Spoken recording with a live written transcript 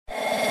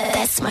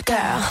That's my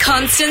girl.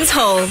 Constance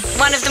Hall,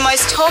 one of the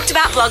most talked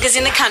about bloggers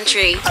in the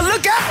country.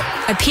 Look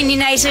out!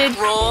 Opinionated,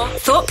 raw,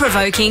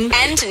 thought-provoking,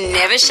 and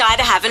never shy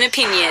to have an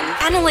opinion.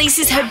 Annalise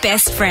is her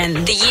best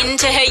friend. The yin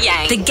to her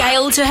yang. The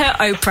Gail to her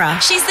Oprah.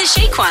 She's the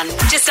chic one.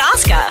 Just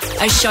ask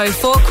her. A show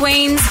for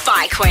queens,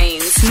 by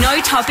queens.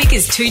 No topic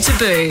is too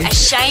taboo. A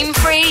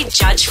shame-free,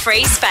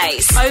 judge-free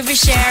space.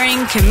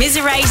 Oversharing,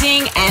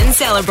 commiserating, and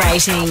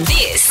celebrating.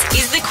 This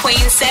is the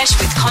Queen Sesh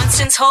with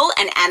Constance Hall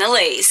and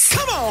Annalise.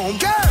 Come on,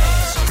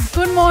 girls!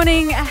 Good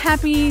morning.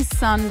 Happy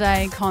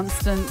Sunday,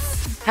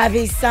 Constance.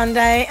 Happy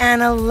Sunday,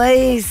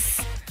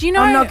 Annalise. Do you know...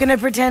 I'm not going to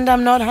pretend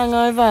I'm not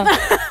hungover.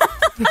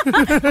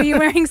 Well, you're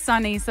wearing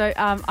sunny, so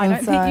I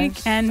don't think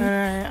you can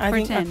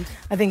pretend.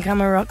 I think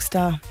I'm a rock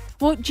star.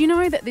 Well, do you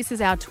know that this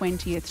is our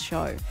 20th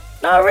show?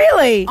 Oh,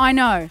 really? I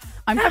know.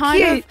 How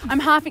cute. I'm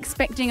half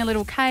expecting a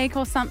little cake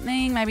or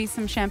something, maybe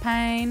some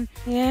champagne.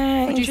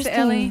 Yeah, Producer interesting.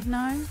 Ellie,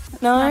 no?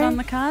 That's No. not on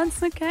the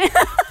cards? Okay.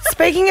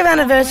 Speaking of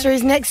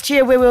anniversaries, next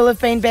year we will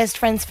have been best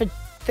friends for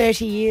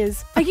 30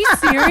 years. Are you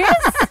serious?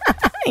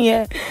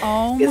 Yeah.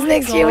 Oh, my Because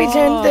next year we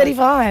turned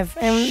 35,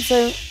 and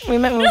so we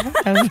met when we were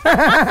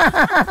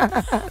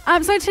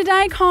 5. So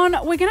today, Con,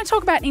 we're going to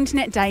talk about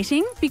internet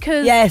dating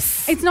because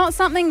Yes. it's not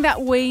something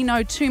that we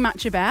know too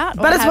much about.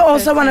 or But it's have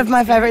also one of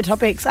first-hand my favourite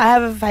experience. topics. I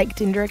have a fake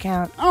Tinder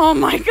account. Oh,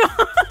 my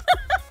God.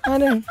 I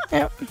do.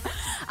 Yep.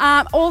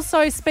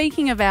 Also,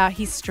 speaking of our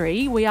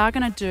history, we are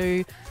going to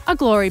do a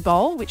glory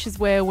bowl, which is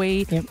where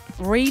we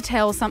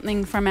retell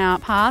something from our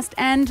past.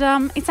 And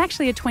it's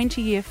actually a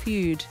 20-year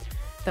feud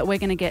that we're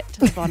going to get to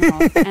the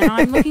bottom of. And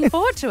I'm looking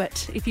forward to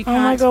it, if you can't.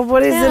 Oh, my God,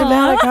 what is it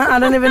about? I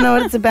don't even know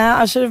what it's about.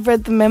 I should have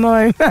read the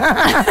memo.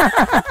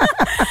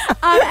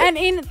 And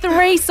in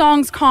 3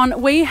 songs,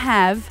 Con, we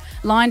have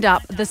lined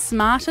up the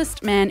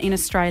smartest man in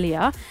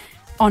Australia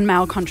on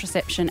male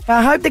contraception.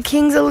 I hope the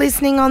kings are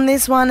listening on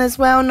this one as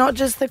well, not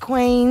just the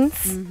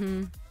queens.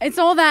 It's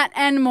all that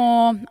and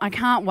more. I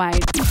can't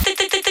wait.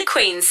 The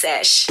Queen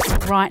Sesh.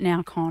 Right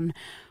now, Con,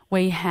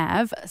 we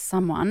have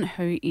someone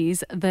who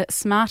is the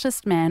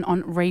smartest man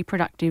on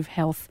reproductive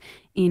health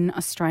in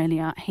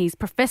Australia. He's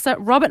Professor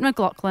Robert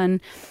McLaughlin.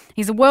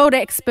 He's a world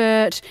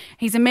expert.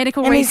 He's a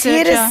medical researcher.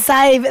 He's here to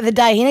save the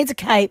day. He needs a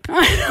cape.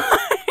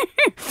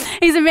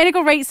 He's a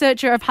medical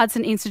researcher of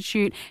Hudson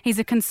Institute. He's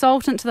a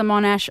consultant to the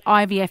Monash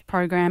IVF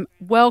program.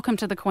 Welcome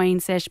to the Queen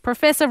Sesh,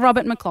 Professor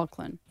Robert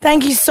McLaughlin.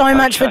 Thank you so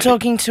much for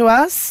talking to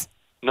us.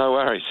 No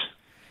worries.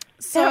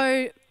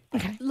 So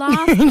Okay.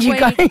 last You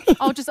go. week,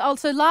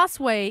 so last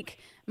week,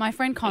 my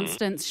friend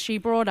Constance, she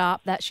brought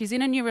up that she's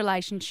in a new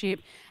relationship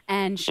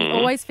and she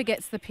always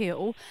forgets the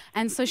pill.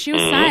 And so she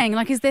was saying,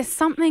 like, is there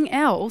something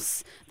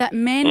else that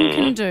men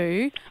can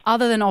do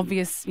other than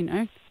obvious,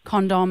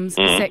 condoms,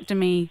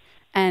 vasectomy,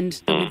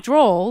 and the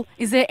withdrawal?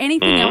 Is there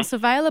anything else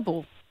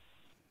available?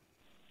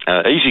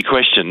 Easy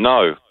question,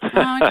 no.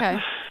 Oh, okay.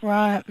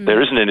 Right.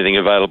 There isn't anything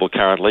available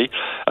currently.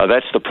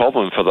 That's the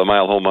problem for the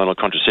male hormonal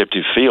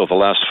contraceptive field the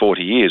last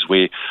 40 years.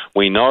 We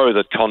know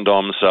that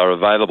condoms are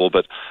available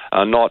but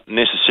are not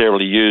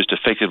necessarily used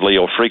effectively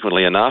or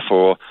frequently enough,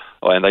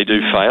 and they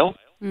do fail.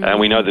 And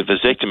we know that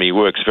vasectomy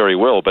works very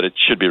well, but it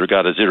should be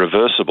regarded as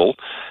irreversible.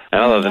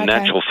 And other than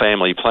natural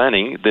family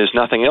planning, there's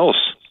nothing else.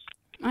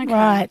 Okay.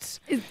 Right.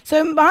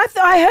 So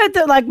I heard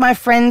that, like, my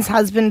friend's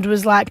husband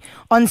was, like,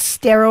 on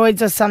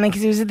steroids or something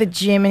because he was at the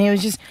gym and he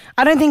was just,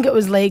 I don't think it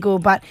was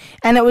legal,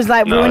 and it was,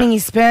 like, ruining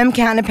his sperm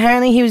count. And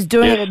apparently he was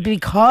doing it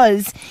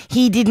because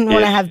he didn't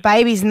want to have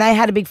babies and they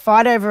had a big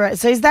fight over it.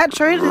 So is that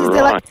true? Is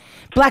there, like,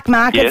 black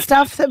market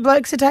stuff that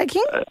blokes are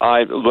taking?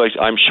 I'm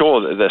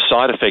sure that the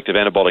side effect of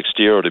anabolic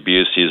steroid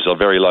abuse is a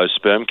very low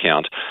sperm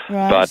count,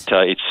 but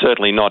it's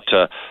certainly not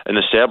an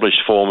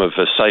established form of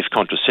safe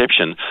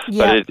contraception.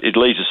 But it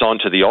leads us on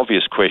to the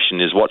obvious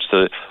question: is what's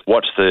the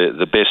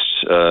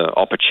best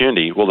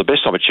opportunity? Well, the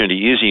best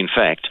opportunity is in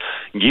fact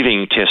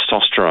giving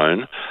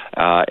testosterone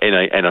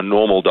in a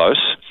normal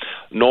dose.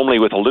 Normally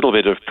with a little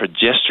bit of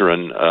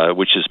progesterone,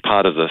 which is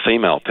part of the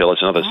female pill.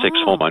 It's another sex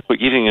hormone. We're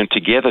giving them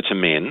together to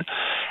men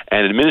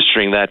and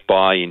administering that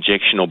by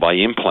injection or by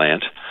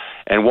implant.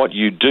 And what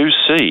you do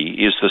see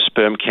is the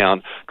sperm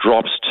count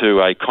drops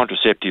to a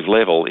contraceptive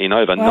level in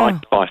over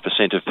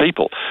 95% of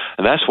people.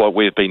 And that's what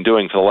we've been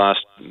doing for the last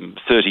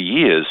 30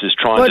 years, is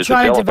trying to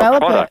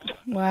develop a product. It.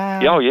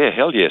 Wow. Oh, yeah,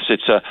 hell yes.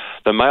 It's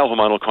the male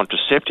hormonal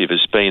contraceptive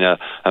has been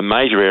a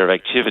major area of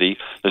activity.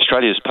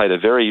 Australia's played a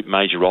very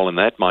major role in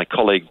that. My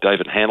colleague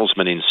David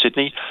Handelsman in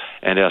Sydney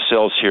and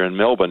ourselves here in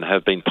Melbourne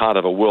have been part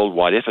of a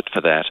worldwide effort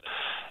for that.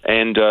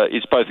 And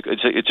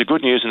it's a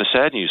good news and a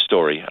sad news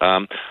story.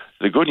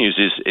 The good news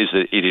is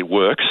that it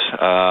works,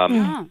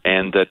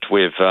 and that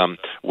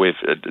we've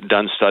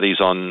done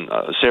studies on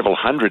several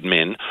hundred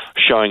men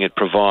showing it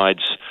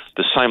provides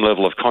the same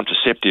level of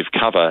contraceptive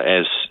cover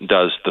as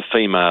does the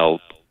female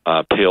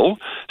pill.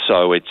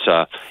 So it's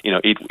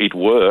it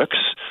works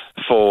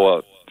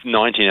for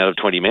 19 out of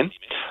 20 men.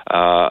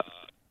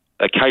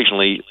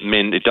 occasionally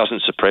men, it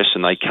doesn't suppress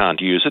and they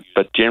can't use it,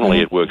 but generally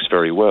it works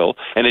very well,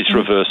 and it's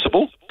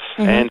reversible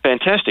and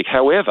fantastic.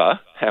 However,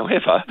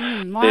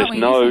 there's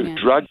no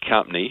drug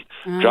company.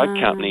 Drug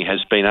company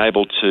has been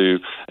able to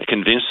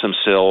convince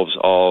themselves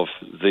of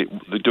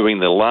doing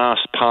the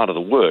last part of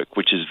the work,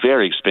 which is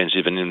very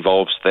expensive and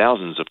involves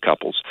thousands of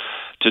couples,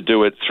 to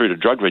do it through to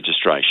drug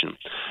registration.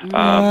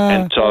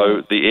 And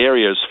so the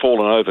area has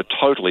fallen over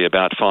totally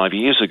about 5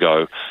 years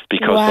ago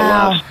because the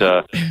last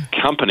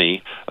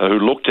company who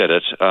looked at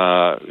it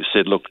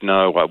said, look,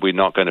 no, we're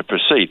not going to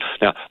proceed.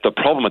 Now, the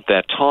problem at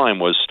that time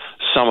was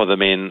some of the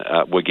men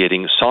were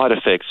getting side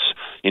effects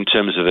in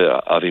terms of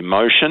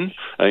emotion,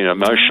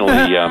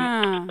 emotionally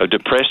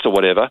depressed or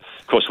whatever.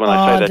 Of course, when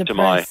I say that to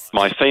my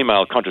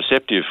female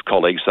contraceptive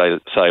colleagues, they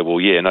say,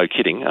 well, yeah, no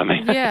kidding. I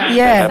mean, that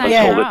happens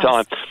all the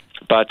time.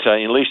 But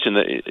at least in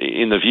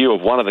the view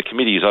of one of the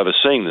committees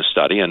overseeing the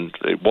study, and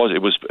it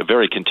was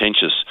very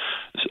contentious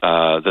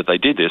that they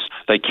did this,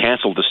 they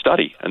cancelled the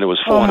study, and there was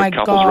 400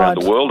 couples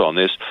around the world on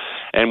this.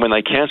 And when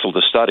they cancelled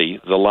the study,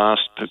 the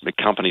last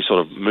company sort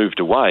of moved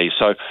away.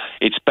 So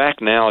it's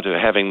back now to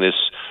have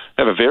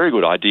a very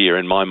good idea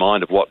in my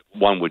mind of what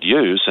one would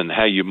use and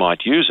how you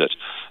might use it.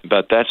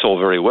 But that's all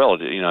very well.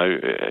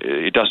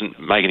 It doesn't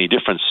make any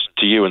difference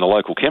to you in the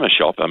local chemist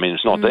shop. I mean,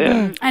 it's not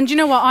there. And do you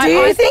know what? Do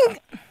you think...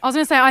 I was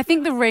going to say, I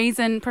think the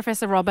reason,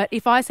 Professor Robert,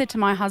 if I said to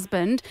my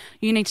husband,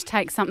 you need to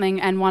take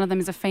something and one of them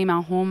is a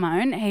female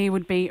hormone, he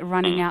would be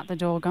running out the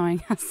door going,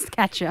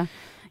 catch ya.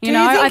 Do you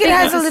think it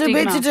has a little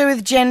bit to do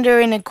with gender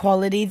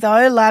inequality,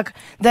 though? Like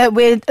that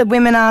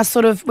women are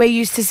we're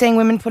used to seeing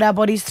women put our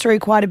bodies through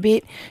quite a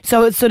bit,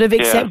 so it's sort of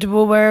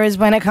acceptable, whereas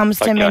when it comes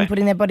to men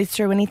putting their bodies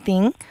through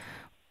anything...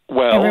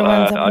 Well,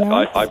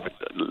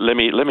 let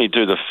me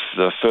do the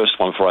first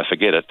one before I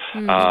forget it.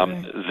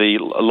 The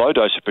low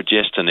dose of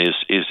progestin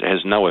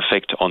has no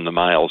effect on the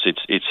males.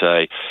 It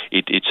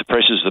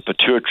suppresses the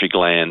pituitary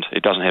gland.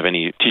 It doesn't have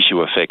any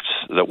tissue effects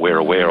that we're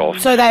aware of.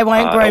 So they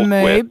won't grow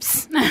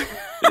moobs.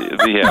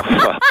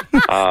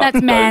 That's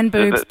man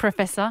boobs,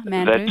 Professor.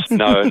 Boobs.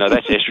 No,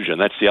 that's estrogen.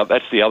 That's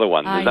the other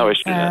one. There's no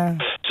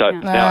estrogen. So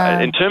now,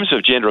 in terms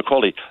of gender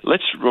equality,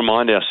 let's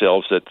remind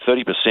ourselves that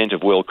 30%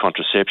 of world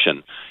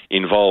contraception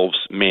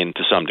involves men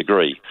to some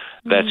degree.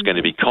 That's going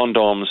to be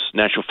condoms,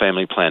 natural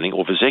family planning,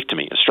 or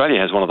vasectomy.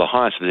 Australia has one of the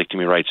highest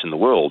vasectomy rates in the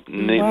world.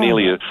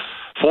 Nearly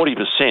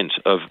 40%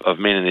 of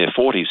men in their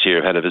 40s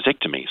here have had a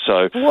vasectomy.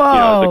 So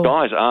the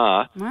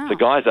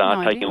guys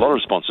are taking a lot of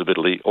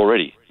responsibility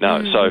already.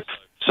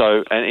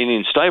 So, and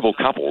in stable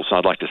couples,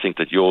 I'd like to think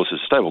that yours is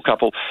a stable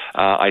couple.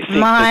 I think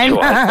that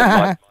your husband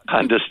might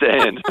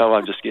understand. No,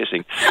 I'm just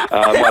guessing.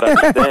 Might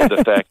understand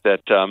the fact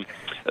that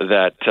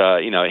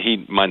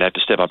he might have to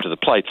step up to the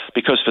plate,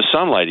 because for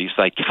some ladies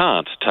they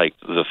can't take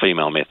the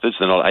female methods.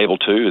 They're not able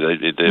to.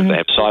 They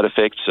have side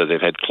effects. So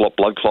they've had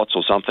blood clots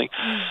or something.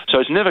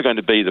 So it's never going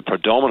to be the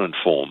predominant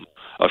form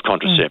of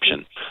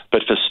contraception.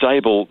 But for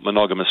stable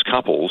monogamous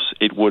couples,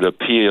 it would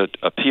appeal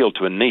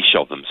to a niche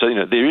of them. So,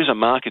 there is a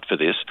market for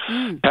this.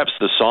 Perhaps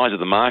the size of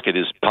the market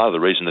is part of the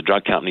reason the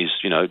drug companies,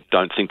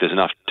 don't think there's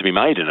enough to be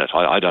made in it.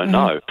 I don't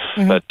know.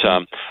 But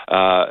I'm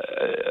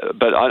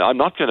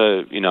not going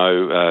to,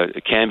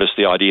 canvass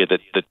the idea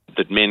that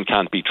men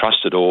can't be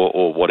trusted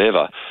or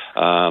whatever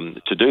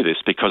to do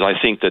this, because I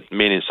think that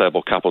men in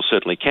stable couples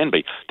certainly can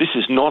be. This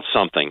is not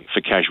something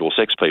for casual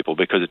sex people,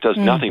 because it does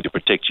nothing to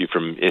protect you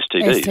from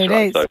STDs.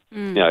 Right? So,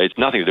 it's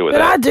nothing to do with that.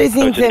 But I do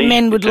think that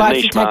men would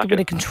like to take a bit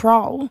of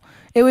control.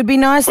 It would be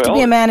nice to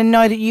be a man and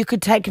know that you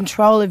could take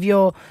control of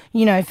your,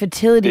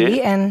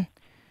 fertility and...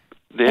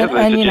 There's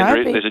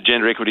a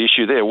gender equity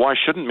issue there. Why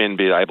shouldn't men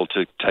be able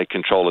to take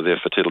control of their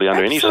fertility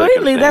under any circumstance?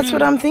 Absolutely, that's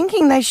what I'm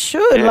thinking. They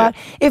should. Yeah. Like,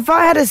 if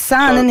I had a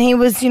son and he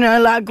was,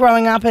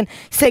 growing up and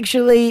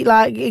sexually,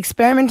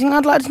 experimenting,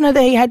 I'd like to know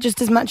that he had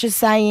just as much a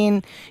say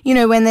in,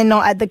 when they're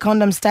not at the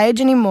condom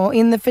stage anymore,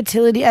 in the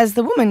fertility as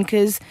the woman,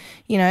 because,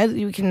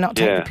 you can not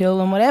take the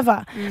pill and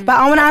whatever. But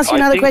I want to ask you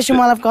another question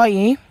while I've got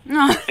you.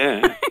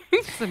 Yeah.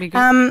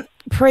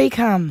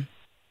 Pre-cum.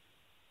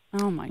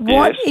 Oh my God.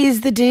 What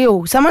is the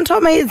deal? Someone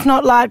told me it's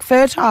not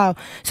fertile.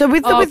 So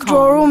with the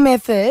withdrawal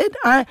method,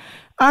 I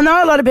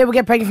know a lot of people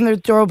get pregnant from the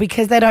withdrawal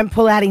because they don't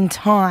pull out in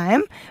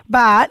time.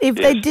 But if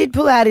they did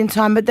pull out in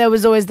time, but there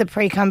was always the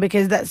pre-cum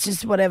because that's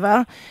just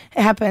whatever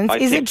happens.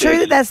 Is it true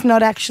that that's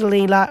not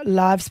actually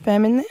live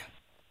sperm in there?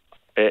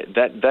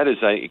 That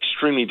is an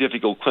extremely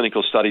difficult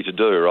clinical study to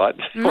do, right?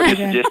 What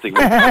you're suggesting,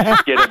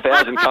 get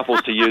 1,000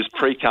 couples to use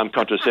pre-cum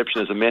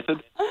contraception as a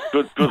method.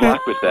 Good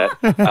luck with that.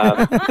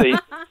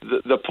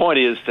 The point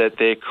is that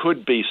there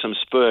could be some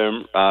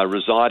sperm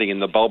residing in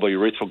the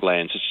bulbourethral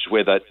glands, which is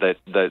where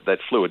that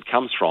fluid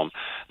comes from,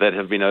 that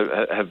have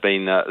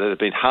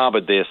been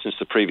harboured there since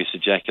the previous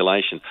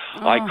ejaculation.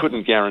 I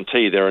couldn't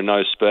guarantee there are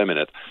no sperm in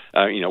it.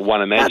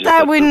 One imagines but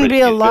that wouldn't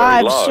be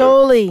alive,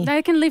 surely.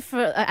 They can live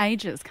for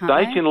ages, can't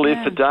they? They can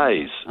live for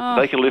days.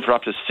 They can live for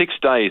up to 6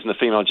 days in the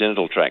female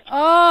genital tract.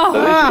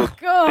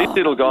 These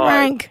little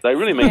guys, they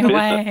really mean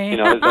business.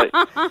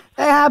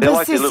 They have they're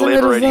like the little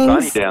ever-ready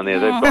bunny down there.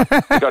 They've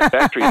got got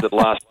batteries that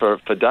last for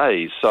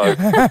days. So look,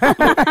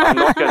 I'm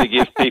not going to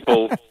give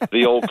people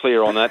the all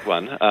clear on that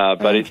one,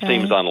 but it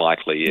seems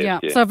unlikely. Yes,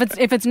 yeah. So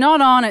if it's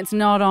not on, it's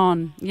not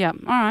on. Yeah. All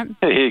right.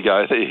 There you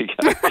go.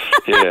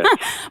 Yeah.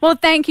 Well,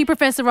 thank you,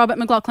 Professor Robert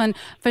McLaughlin,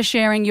 for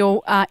sharing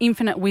your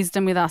infinite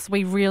wisdom with us.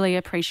 We really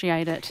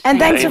appreciate it. And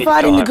thanks for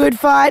fighting the good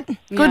fight.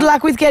 Good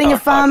luck with getting a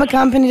pharma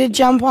company to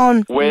jump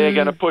on. We're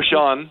going to push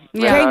on.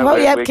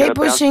 Yeah. Keep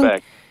pushing.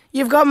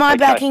 You've got my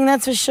backing,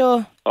 that's for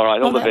sure. All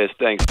right, all the best.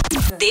 Thanks.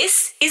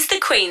 This is the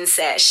Queen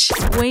Sesh.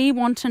 We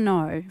want to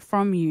know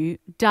from you,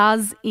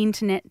 does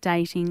internet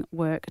dating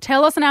work?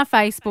 Tell us on our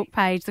Facebook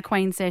page, the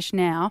Queen Sesh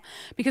now,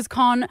 because,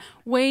 Con,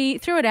 we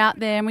threw it out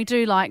there and we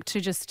do like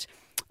to just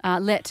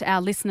let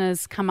our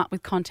listeners come up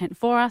with content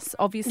for us,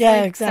 obviously.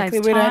 Yeah, exactly.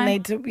 We don't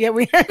need to. Yeah,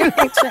 we don't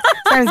need to.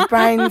 Saves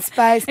brain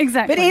space.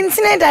 Exactly. But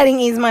internet dating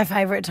is my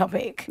favourite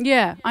topic.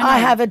 Yeah, I know. I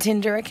have a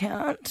Tinder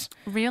account.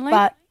 Really?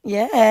 But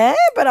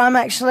I'm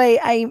actually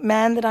a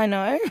man that I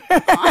know.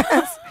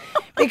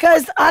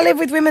 Because I live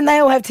with women, they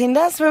all have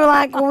Tinder. So we were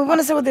like, well, we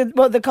want to see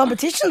what the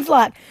competition's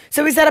like.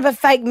 So we set up a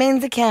fake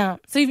men's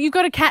account. So you've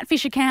got a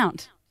catfish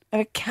account?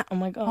 Oh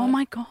my God. Oh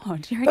my God.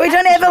 But we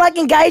don't ever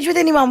engage with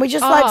anyone. We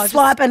just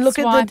swipe and look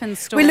at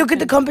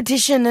the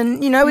competition and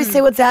we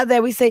see what's out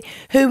there. We see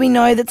who we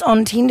know that's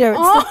on Tinder.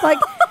 It's the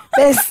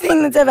best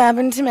thing that's ever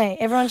happened to me.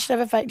 Everyone should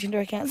have a fake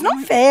Tinder account. It's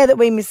not fair that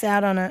we miss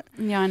out on it.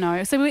 Yeah, I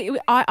know. So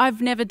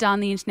I've never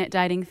done the internet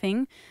dating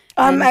thing.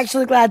 I'm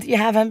actually glad that you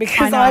haven't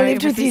because I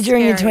lived with you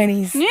during your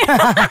 20s.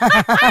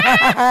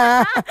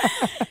 Yeah.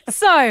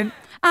 So,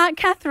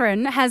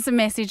 Catherine has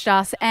messaged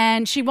us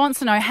and she wants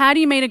to know, how do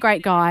you meet a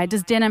great guy?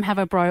 Does Denim have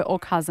a bro or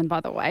cousin, by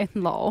the way?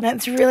 Lol.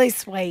 That's really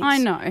sweet. I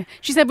know.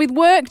 She said, with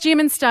work, gym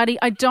and study,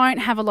 I don't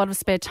have a lot of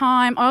spare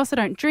time. I also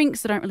don't drink,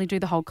 so I don't really do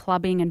the whole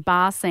clubbing and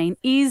bar scene.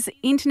 Is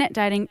internet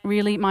dating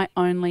really my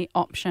only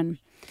option?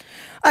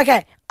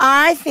 Okay,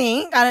 I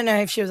don't know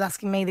if she was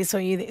asking me this or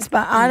you this,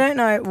 but I don't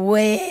know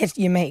where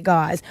you meet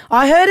guys.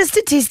 I heard a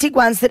statistic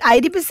once that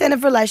 80%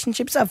 of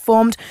relationships are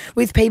formed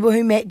with people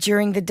who met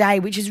during the day,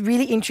 which is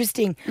really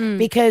interesting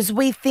because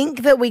we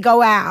think that we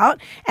go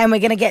out and we're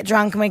going to get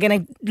drunk and we're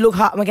going to look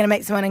hot and we're going to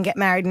meet someone and get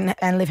married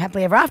and live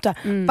happily ever after.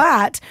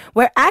 But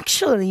we're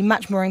actually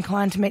much more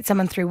inclined to meet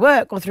someone through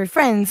work or through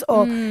friends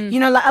or,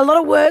 a lot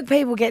of work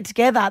people get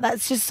together.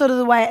 That's just sort of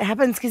the way it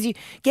happens because you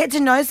get to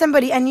know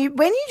somebody and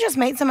when you just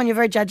meet someone, you're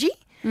very judgy.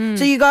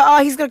 So you go,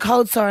 oh, he's got a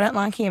cold sore, I don't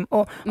like him.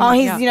 Or,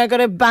 he's, got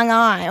a bung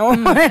eye or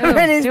whatever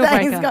it is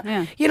that he's got.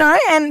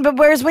 Yeah. But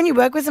whereas when you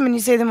work with them and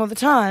you see them all the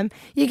time,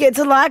 you get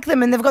to like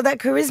them and they've got that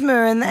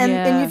charisma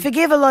and you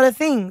forgive a lot of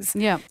things.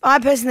 Yeah. I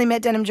personally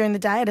met Denim during the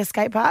day at a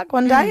skate park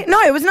one day. No,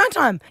 it was no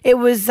time. It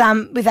was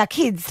with our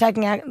kids,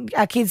 taking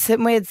our kids,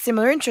 and we had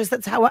similar interests.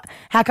 That's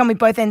how come we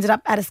both ended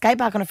up at a skate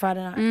park on a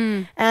Friday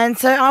night. And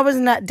so I was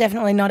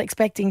definitely not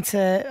expecting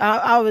to,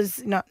 I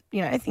was not,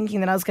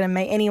 thinking that I was going to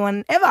meet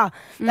anyone ever.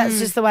 That's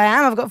just the way I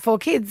am. I've got 4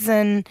 kids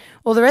and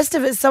all the rest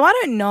of it. So I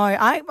don't know.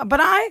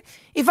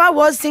 If I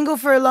was single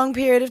for a long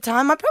period of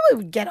time, I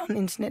probably would get on the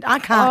internet. I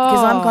can't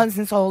because I'm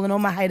Constance Hall and all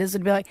my haters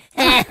would be like,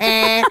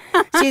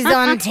 she's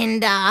on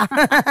Tinder.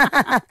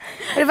 But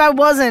if I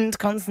wasn't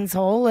Constance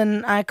Hall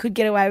and I could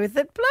get away with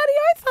it, bloody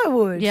oath I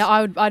would. Yeah,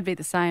 I'd be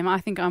the same. I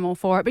think I'm all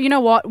for it. But you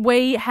know what?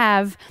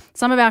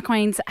 Some of our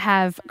queens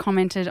have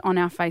commented on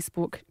our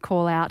Facebook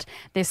call out.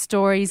 Their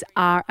stories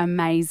are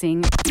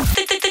amazing.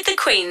 The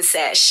Queen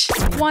Sesh.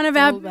 One of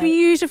our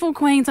beautiful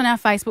queens on our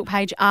Facebook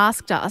page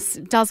asked us,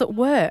 does it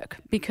work?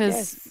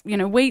 Because,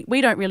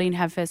 we don't really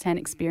have first-hand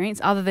experience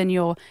other than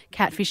your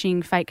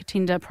catfishing fake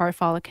Tinder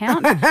profile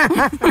account,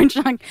 which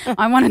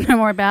I want to know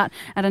more about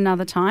at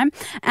another time.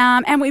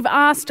 And we've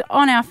asked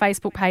on our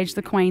Facebook page,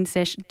 the Queen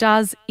Sesh,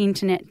 does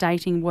internet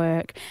dating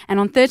work? And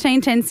on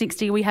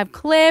 131060, we have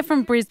Claire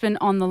from Brisbane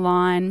on the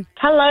line.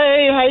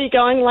 Hello, how you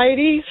going,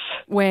 ladies?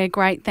 We're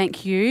great,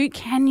 thank you.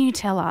 Can you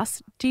tell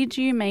us, did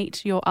you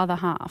meet your other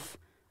half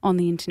on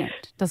the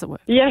internet? Does it work?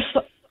 Yes,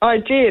 I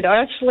did.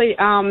 I actually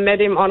met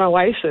him on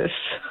Oasis.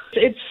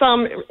 It's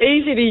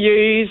easy to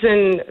use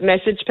and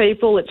message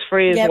people. It's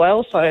free as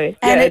well. So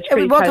it's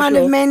pretty what casual. Kind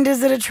of men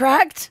does it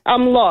attract?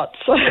 Lots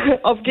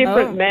of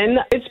different men.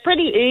 It's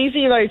pretty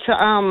easy though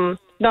to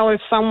know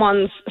if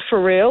someone's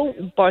for real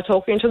by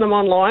talking to them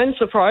online.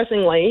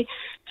 Surprisingly,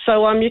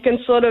 so you can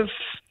sort of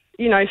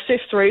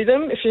sift through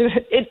them.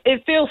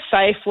 It feels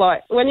safe.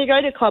 Like when you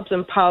go to clubs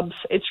and pubs,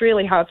 it's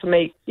really hard to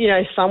meet,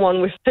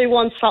 someone who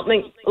wants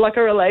something like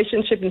a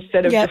relationship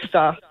instead of just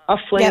a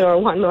fling or a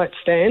one night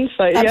stand.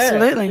 So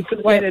absolutely, it's a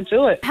good way to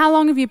do it. How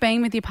long have you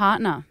been with your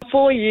partner?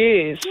 4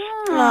 years.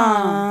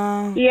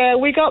 Aww. Yeah,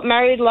 we got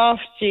married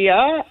last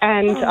year,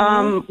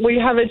 and we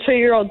have a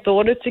 2-year-old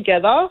daughter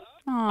together.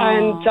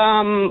 Aww.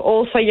 And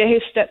also,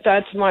 his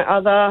stepdad to my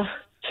other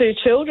 2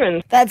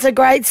 children. That's a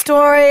great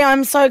story.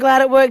 I'm so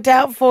glad it worked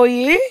out for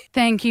you.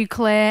 Thank you,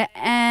 Claire.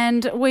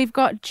 And we've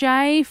got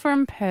Jay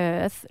from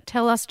Perth.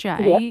 Tell us,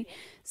 Jay,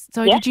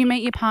 So did you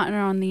meet your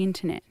partner on the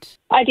internet?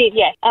 I did,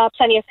 yes.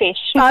 Plenty of Fish.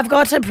 I've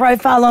got a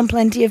profile on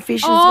Plenty of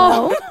Fish as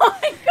well. My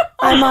God.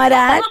 I might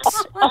add.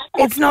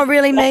 It's not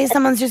really me.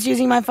 Someone's just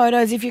using my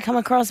photos if you come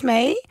across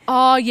me.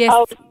 Oh, yes.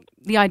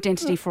 The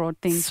identity fraud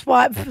thing.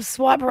 Swipe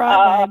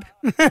right,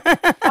 babe.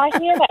 I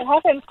hear that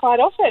happens quite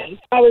often.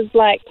 I was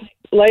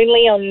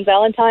lonely on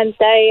Valentine's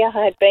Day.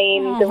 I had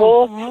been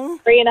divorced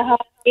 3.5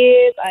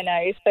 years. I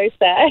know, so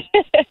sad.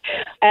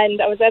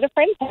 And I was at a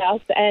friend's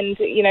house and,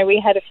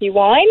 we had a few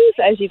wines,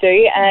 as you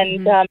do,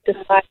 and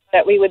decided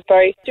that we would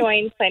both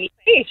join Plenty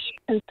of Fish.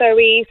 And so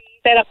we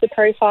set up the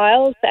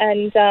profiles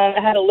and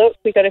had a look.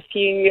 We got a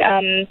few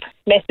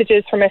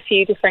messages from a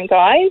few different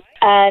guys,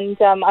 and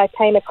I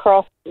came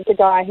across the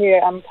guy who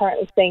I'm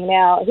currently seeing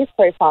now, his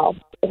profile.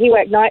 He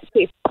worked night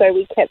shift, so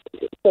we kept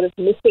sort of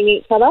missing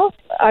each other.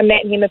 I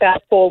met him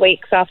about 4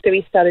 weeks after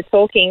we started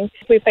talking.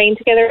 We've been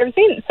together ever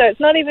since, so it's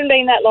not even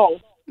been that long.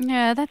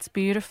 Yeah, that's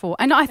beautiful.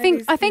 And I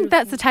think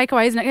that's the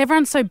takeaway, isn't it?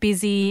 Everyone's so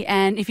busy,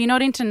 and if you're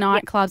not into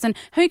nightclubs, and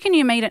who can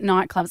you meet at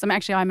nightclubs?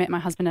 I met my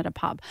husband at a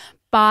pub.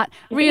 But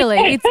really,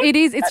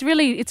 it's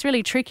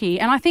really tricky,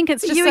 and I think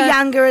it's just you're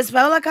younger as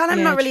well.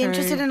 I'm not really true.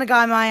 interested in a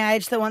guy my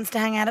age that wants to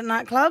hang out at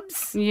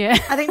nightclubs. Yeah,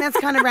 I think that's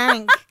kind of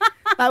rank.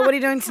 What are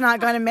you doing tonight?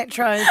 Going to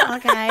Metros?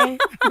 Okay.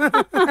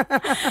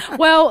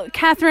 Well,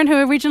 Catherine, who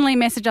originally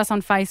messaged us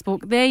on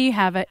Facebook, there you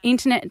have it.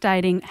 Internet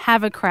dating,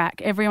 have a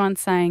crack. Everyone's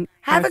saying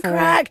have a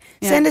crack.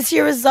 Yeah. Send us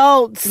your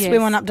results. Yes. We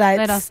want updates.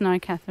 Let us know,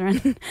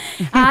 Catherine.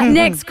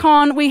 Next,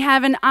 Con, we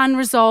have an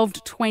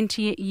unresolved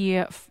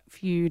 20-year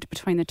feud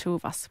between the two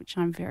of us, which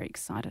I'm very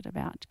excited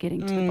about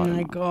getting to the bottom of.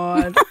 Oh, my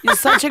God. You're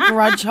such a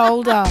grudge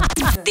holder.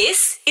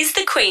 This is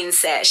the Queen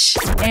Sesh.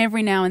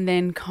 Every now and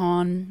then,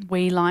 Con,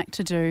 we like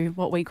to do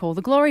what we call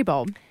the glory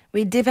bowl.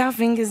 We dip our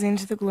fingers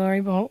into the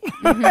glory bowl.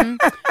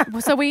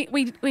 So we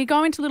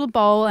go into a little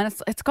bowl, and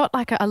it's got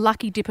like a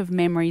lucky dip of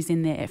memories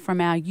in there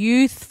from our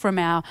youth, from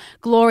our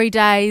glory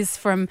days,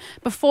 from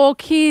before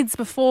kids,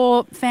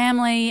 before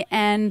family.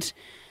 And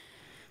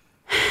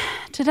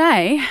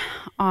today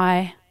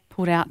I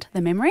pulled out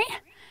the memory,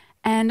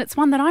 and it's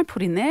one that I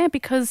put in there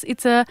because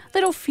it's a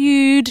little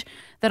feud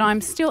that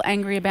I'm still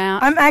angry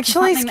about. I'm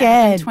actually Something that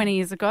happened scared. 20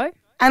 years ago.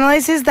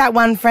 Annalise is that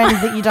one friend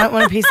that you don't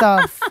want to piss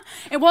off.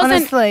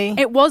 Honestly.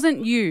 It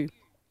wasn't you.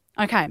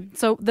 Okay,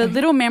 so the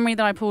little memory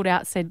that I pulled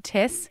out said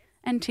Tess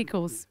and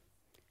Tickles.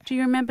 Do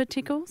you remember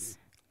Tickles?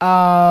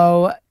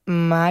 Oh,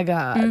 my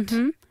God.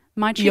 Mm-hmm.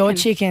 My chicken. Your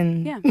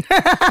chicken. Yeah.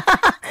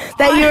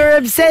 That you were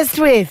obsessed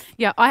with.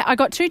 Yeah, I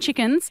got 2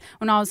 chickens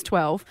when I was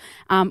 12.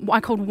 I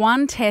called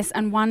one Tess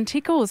and one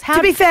Tickles.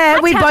 To be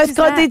fair, we both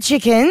got the the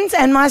chickens,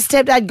 and my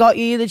stepdad got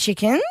you the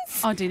chickens.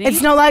 Oh, did he?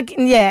 It's not like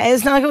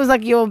it was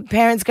like your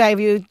parents gave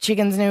you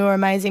chickens and you were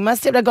amazing. My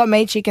stepdad got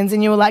me chickens,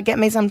 and you were like, get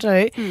me some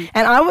too.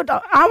 And I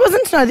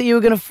wasn't to know that you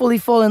were going to fully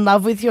fall in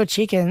love with your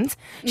chickens.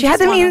 She had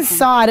them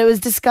inside. It was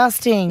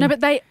disgusting. No,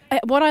 but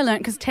what I learned,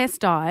 because Tess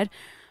died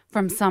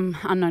from some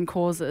unknown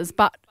causes,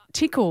 but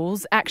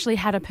Tickles actually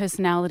had a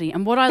personality.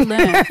 And what I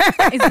learned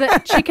is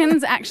that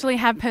chickens actually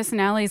have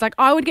personalities. Like,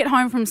 I would get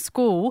home from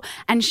school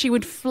and she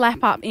would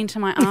flap up into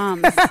my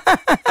arms.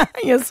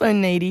 You're so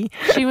needy.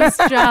 She was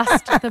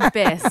just the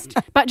best.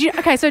 But,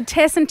 okay, so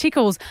Tess and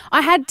Tickles.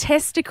 I had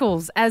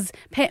Testicles as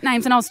pet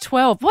names and I was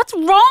 12. What's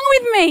wrong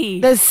with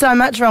me? There's so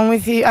much wrong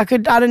with you. I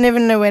don't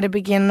even know where to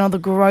begin and all the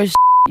gross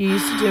you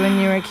used to do when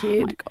you were a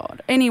kid. Oh, my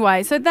God.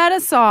 Anyway, so that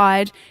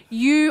aside,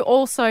 you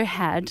also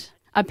had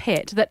a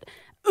pet that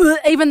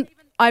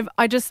I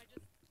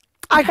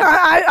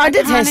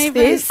detest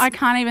this. I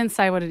can't even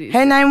say what it is.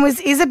 Her name was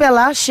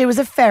Isabella. She was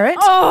a ferret,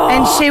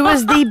 and she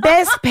was the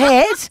best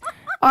pet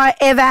I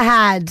ever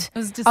had.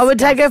 I would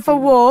take her for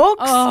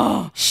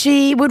walks.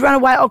 She would run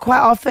away quite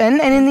often,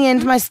 and in the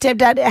end, my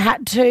stepdad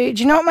had to.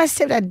 Do you know what my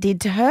stepdad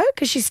did to her?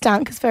 Because she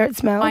stunk, because ferrets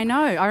smell. I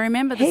know. I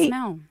remember the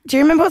smell. Do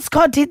you remember what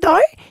Scott did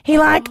though? He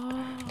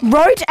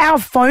wrote our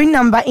phone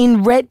number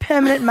in red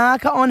permanent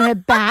marker on her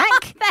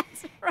back.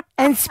 That's right.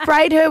 And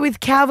sprayed her with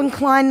Calvin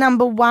Klein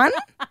 #1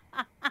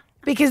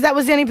 because that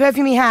was the only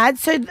perfume he had.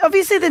 So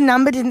obviously the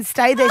number didn't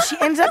stay there. She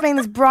ended up being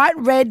this bright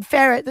red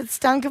ferret that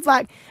stunk of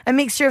like a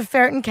mixture of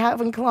ferret and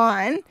Calvin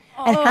Klein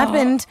and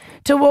happened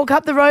to walk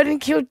up the road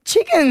and kill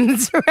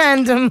chickens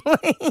randomly.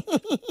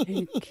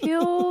 Who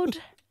killed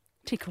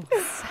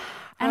Tickles?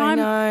 And I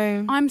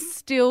know. I'm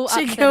still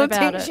She upset killed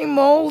about it. She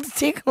mauled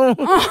Tickles.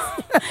 Do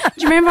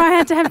you remember I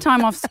had to have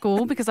time off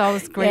school because I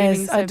was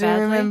grieving Yes, so I do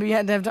badly? remember you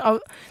had to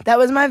have that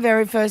was my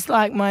very first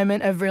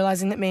moment of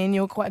realising that me and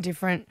you were quite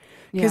different.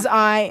 Because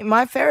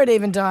my ferret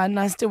even died and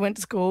I still went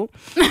to school.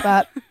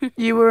 But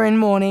you were in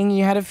mourning,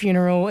 you had a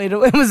funeral, it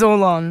was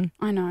all on.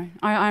 I know.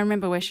 I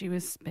remember where she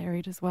was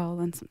buried as well,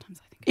 and sometimes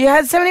I think. You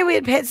had so many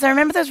weird pets. I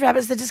remember those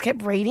rabbits that just kept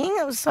breeding.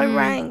 It was so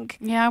rank.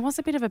 Yeah, I was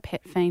a bit of a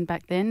pet fiend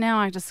back then. Now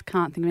I just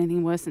can't think of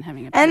anything worse than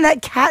having a pet. And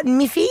that cat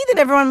Miffy that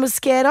everyone was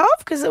scared of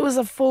because it was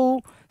a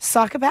full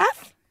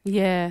psychopath.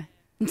 Yeah.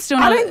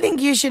 I don't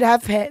think you should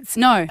have pets.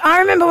 No. I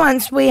remember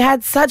once we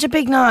had such a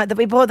big night that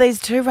we brought these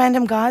 2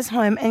 random guys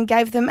home and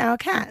gave them our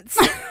cats.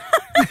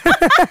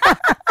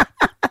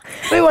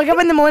 We woke up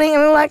in the morning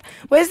and we were like,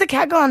 where's the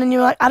cat gone? And you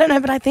were like, I don't know,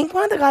 but I think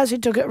one of the guys who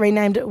took it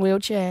renamed it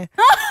Wheelchair.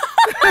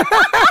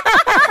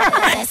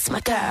 That's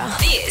my girl.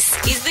 This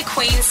is the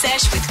Queen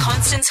Sesh with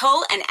Constance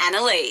Hall and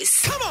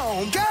Annalise. Come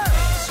on,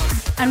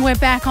 girls. And we're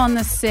back on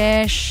the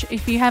sesh.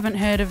 If you haven't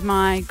heard of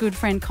my good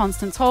friend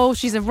Constance Hall,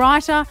 she's a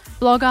writer,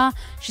 blogger.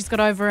 She's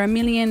got over 1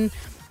 million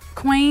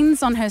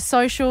queens on her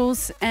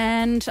socials,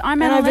 and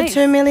I'm And Annalise.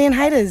 over 2 million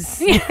haters.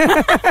 Do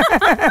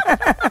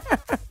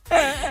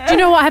you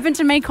know what happened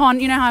to me, Con?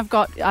 You know how I've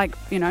got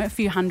a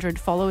few hundred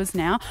followers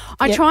now.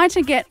 I tried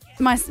to get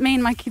me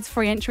and my kids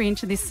free entry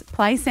into this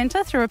play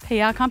centre through a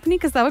PR company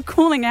because they were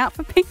calling out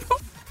for people.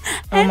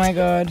 Oh my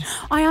God.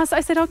 I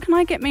said, can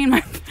I get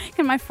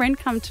can my friend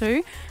come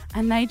too?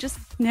 And they just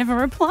never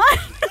replied.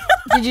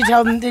 Did you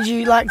tell them that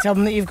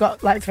you've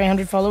got like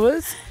 300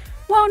 followers?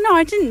 Well, no,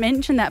 I didn't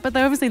mention that, but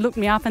they obviously looked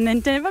me up and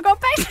then never got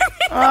back to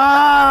me.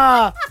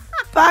 Oh,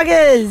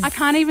 buggers. I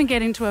can't even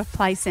get into a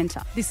play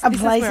centre. This Play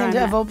is where I'm centre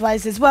at. of all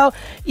places. Well,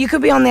 you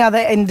could be on the other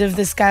end of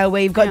the scale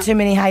where you've got too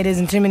many haters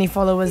and too many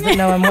followers that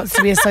no one wants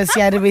to be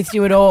associated with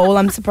you at all.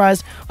 I'm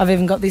surprised I've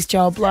even got this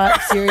job, like,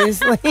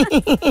 seriously.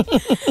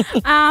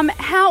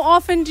 How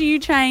often do you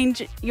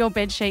change your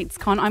bed sheets,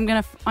 Con? I'm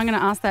gonna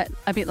ask that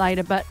a bit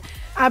later, but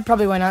I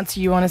probably won't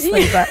answer you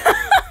honestly, but...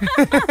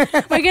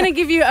 we're going to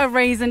give you a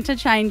reason to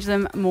change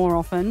them more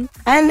often.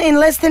 And in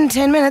less than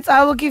 10 minutes,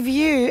 I will give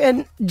you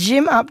a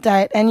gym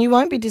update and you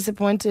won't be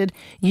disappointed.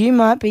 You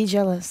might be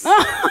jealous.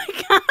 Oh, I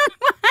can't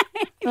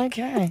wait.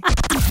 Okay.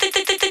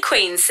 The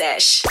Queen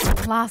Sesh.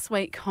 Last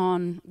week,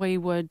 Con, we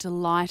were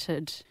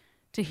delighted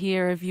to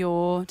hear of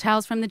your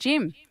tales from the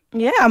gym.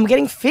 Yeah, I'm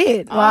getting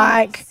fit.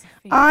 I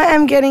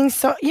am getting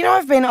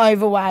I've been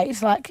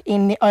overweight, like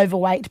in the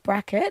overweight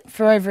bracket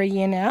for over a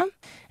year now.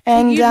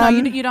 And you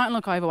don't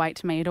look overweight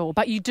to me at all,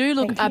 but you do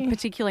look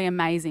particularly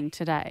amazing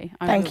today.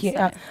 Thank you.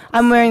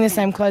 I'm wearing the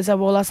same clothes I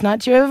wore last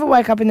night. Do you ever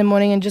wake up in the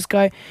morning and just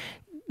go,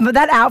 but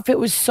that outfit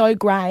was so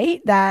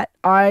great that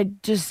I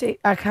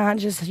can't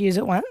just use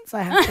it once.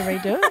 I have to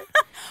redo it.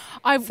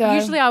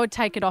 Usually I would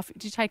take it off.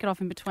 Did you take it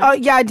off in between? Oh,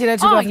 yeah, I did. I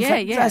took it off.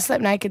 Yeah. I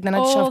slept naked. Then I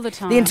all shoved the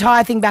time. the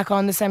entire thing back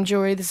on, the same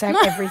jewellery, the same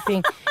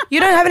everything.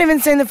 You haven't even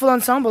seen the full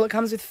ensemble. It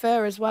comes with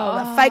fur as well.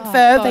 That fake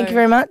fur. Thank you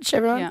very much,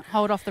 everyone. Yeah,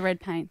 hold off the red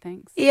paint,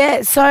 thanks.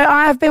 Yeah, so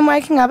I've been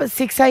waking up at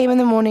 6 a.m. in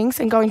the mornings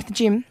and going to the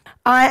gym.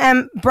 I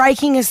am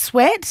breaking a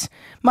sweat.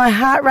 My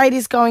heart rate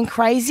is going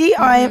crazy.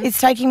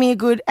 It's taking me a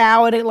good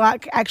hour to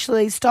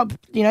actually stop,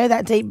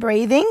 that deep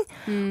breathing.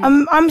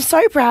 I'm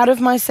so proud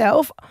of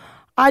myself.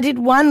 I did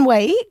 1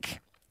 week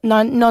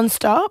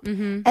non-stop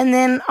and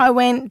then I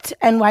went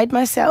and weighed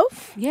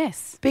myself.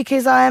 Yes.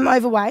 Because I am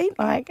overweight,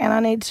 and I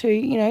need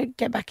to,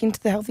 get back into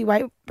the healthy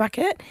weight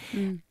bracket.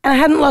 And I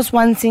hadn't lost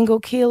 1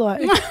 single kilo.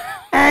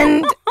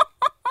 And,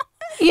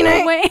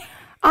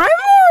 I'm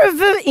more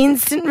of an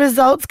instant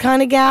results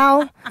kind of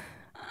gal.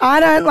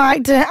 I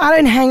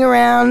don't hang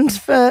around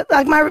for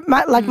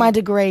my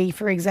degree,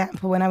 for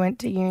example, when I went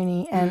to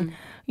uni and,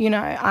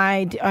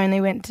 I only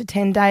went to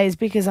 10 days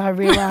because I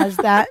realised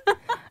that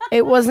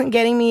it wasn't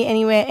getting me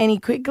anywhere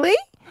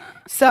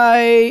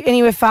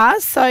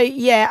fast. So,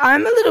 yeah,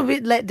 I'm a little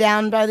bit let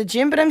down by the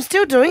gym, but I'm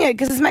still doing it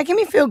because it's making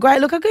me feel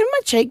great. Look, I got my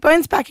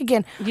cheekbones back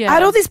again. Yeah. I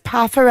had all this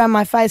puff around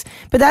my face,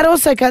 but that's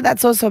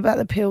also about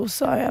the pill,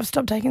 so I've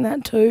stopped taking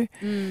that too.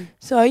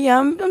 So, yeah,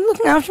 I'm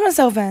looking after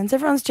myself, fans.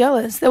 Everyone's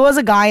jealous. There was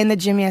a guy in the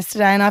gym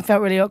yesterday and I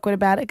felt really awkward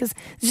about it because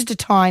it's just a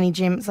tiny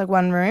gym. It's like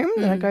 1 room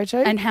that I go to.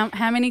 And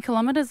how many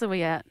kilometres are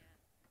we at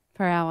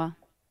per hour?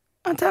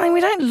 I'm telling you, we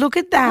don't look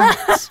at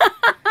that.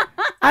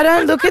 I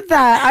don't look at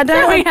that.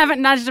 We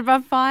haven't nudged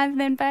above 5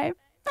 then, babe?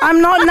 I'm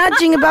not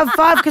nudging above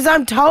 5 because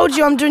I've told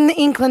you I'm doing the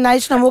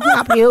inclination. I'm walking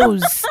up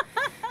hills.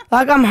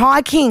 Like I'm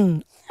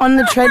hiking on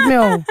the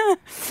treadmill.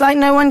 It's like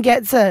no one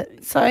gets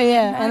it. So,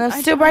 yeah, and I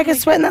still break a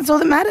sweat and that's all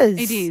that matters.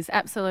 It is,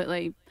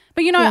 absolutely.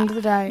 But, At the end of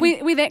the day.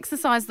 with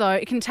exercise, though,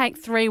 it can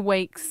take 3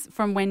 weeks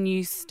from when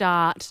you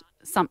start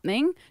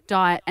something,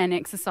 diet and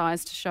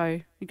exercise, to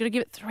show. You've got to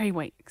give it 3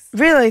 weeks.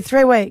 Really?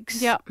 3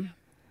 weeks? Yep.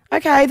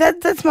 Okay,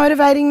 that's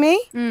motivating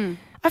me.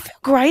 I feel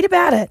great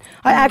about it.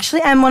 I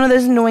actually am one of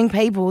those annoying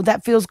people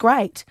that feels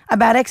great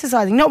about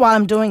exercising. Not while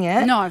I'm doing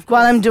it. No, of course.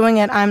 While I'm doing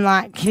it, I'm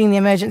like hitting the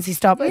emergency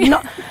stop.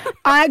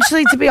 I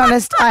actually, to be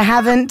honest, I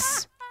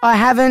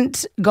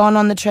haven't gone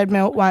on the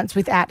treadmill once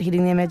without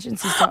hitting the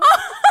emergency stop.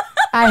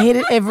 I hit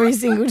it every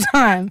single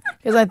time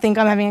because I think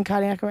I'm having a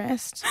cardiac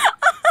arrest.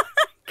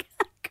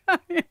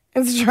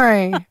 It's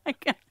true. I'm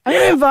going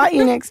to invite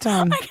you next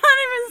time. I can't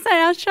even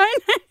say our show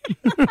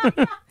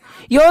name.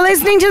 You're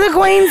listening to the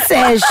Queen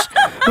Sesh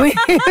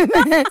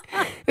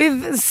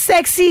with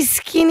sexy,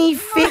 skinny,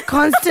 fit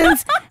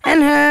Constance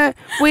and her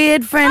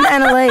weird friend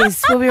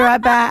Annalise. We'll be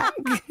right back.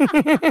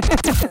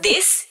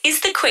 This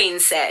is the Queen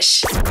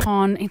Sesh.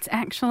 It's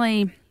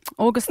actually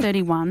August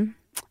 31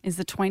 is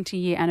the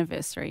 20-year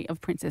anniversary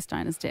of Princess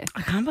Diana's death.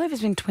 I can't believe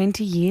it's been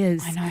 20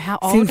 years. I know. How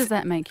old does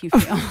that make you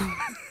feel?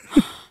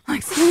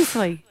 Like,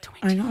 seriously,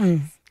 20 I know.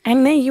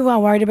 And there you are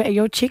worried about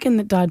your chicken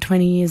that died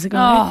 20 years ago.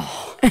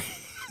 Oh.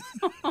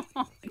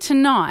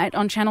 Tonight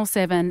on Channel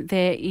 7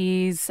 there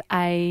is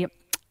a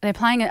they're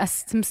playing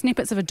some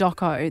snippets of a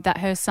doco that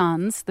her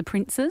sons, the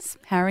princes,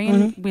 Harry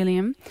and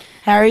William.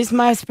 Harry's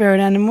my spirit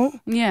animal.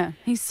 Yeah,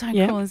 he's so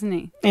cool, isn't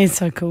he? He's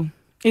so cool.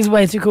 He's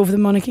way too cool for the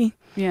monarchy.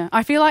 Yeah,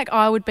 I feel like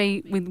I would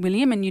be with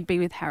William and you'd be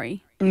with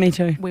Harry. Me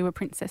too. We were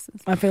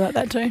princesses. I feel like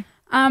that too.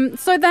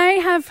 So they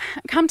have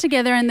come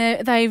together and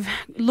they've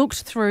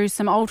looked through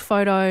some old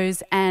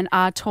photos and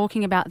are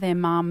talking about their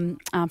mum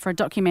for a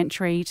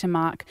documentary to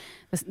mark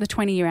the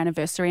 20-year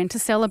anniversary and to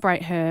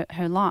celebrate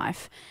her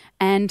life.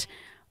 And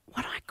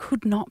what I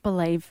could not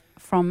believe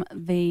from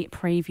the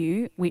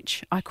preview,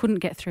 which I couldn't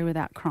get through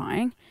without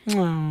crying,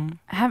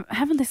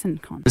 have a listen,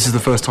 Con. This is the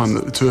first time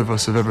that the two of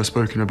us have ever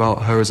spoken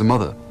about her as a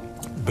mother.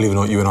 Believe it or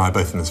not, you and I are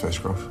both in this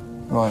photograph.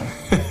 Right.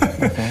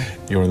 Okay.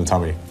 You're in the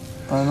tummy.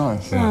 Oh,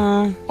 nice.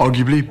 Yeah.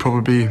 Arguably,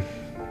 probably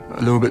a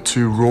little bit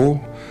too raw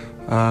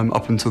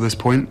up until this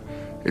point.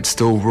 It's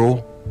still raw.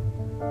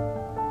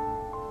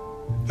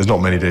 There's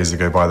not many days that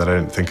go by that I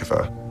don't think of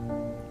her.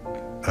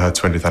 Her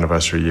 20th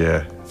anniversary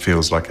year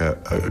feels like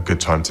a good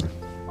time to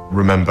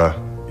remember,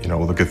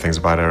 all the good things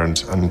about her and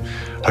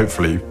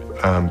hopefully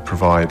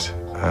provide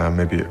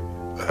maybe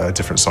a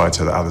different side to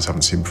her that others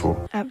haven't seen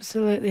before.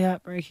 Absolutely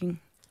heartbreaking.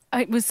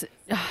 It was.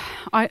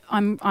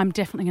 I'm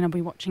definitely going to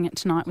be watching it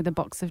tonight with a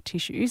box of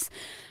tissues.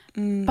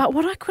 But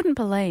what I couldn't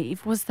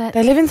believe was that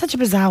they live in such a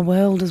bizarre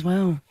world as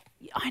well.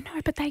 I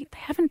know, but they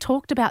haven't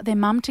talked about their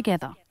mum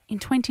together in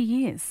 20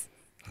 years.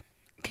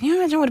 Can you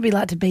imagine what it'd be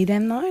like to be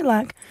them though?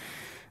 Like,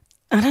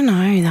 I don't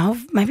know.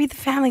 Maybe the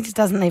family just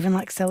doesn't even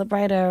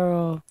celebrate her,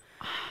 or.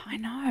 I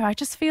know. I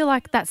just feel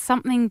like that's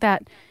something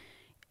that,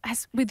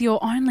 as with your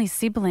only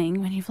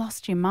sibling, when you've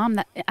lost your mum,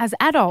 that as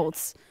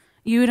adults.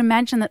 You would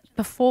imagine that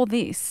before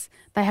this,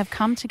 they have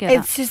come together.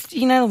 It's just,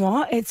 you know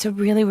what? It's a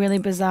really, really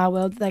bizarre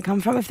world that they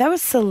come from. If they were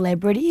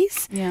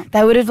celebrities,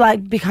 they would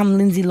have become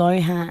Lindsay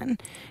Lohan.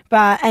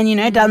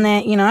 Done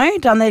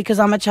there because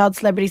I'm a child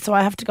celebrity, so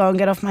I have to go and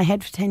get off my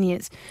head for 10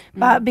 years.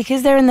 But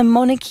because they're in the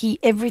monarchy,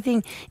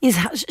 everything is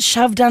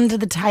shoved under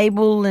the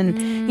table. And,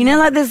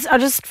 I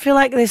just feel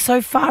like they're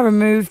so far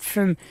removed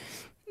from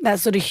that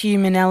sort of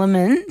human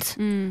element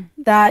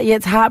that,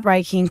 it's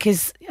heartbreaking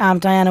because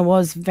Diana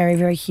was very,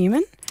 very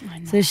human. I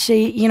know. So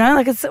she,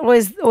 it's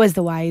always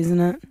the way,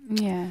 isn't it?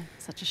 Yeah,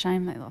 such a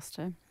shame they lost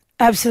her.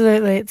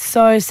 Absolutely, it's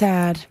so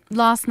sad.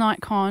 Last night,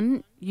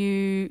 Con,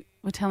 you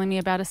were telling me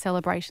about a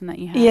celebration that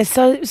you had. Yeah,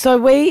 so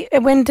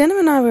when Denham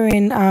and I were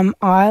in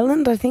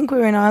Ireland, I think we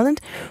were in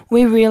Ireland,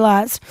 we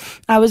realised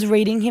I was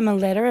reading him a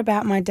letter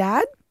about my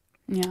dad.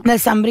 Yeah. That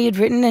somebody had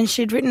written, and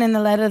she'd written in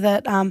the letter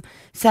that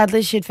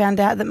sadly she'd found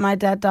out that my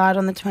dad died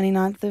on the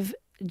 29th of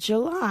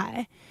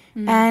July.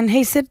 And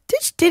he said,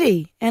 did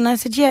he? And I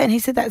said, yeah. And he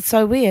said, that's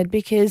so weird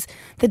because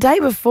the day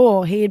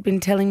before he had been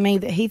telling me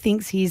that he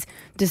thinks his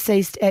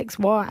deceased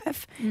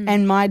ex-wife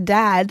and my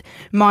dad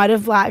might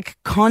have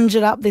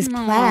conjured up this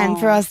plan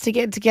for us to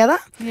get together.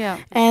 Yeah.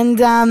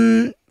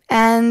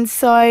 And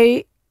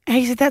so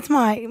he said, that's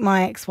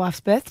my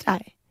ex-wife's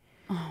birthday.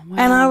 Oh, wow.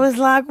 And I was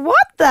like,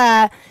 what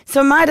the?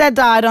 So my dad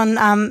died on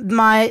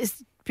my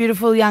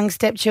beautiful young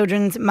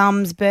stepchildren's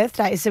mum's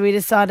birthday. So we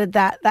decided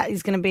that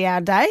is going to be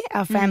our day,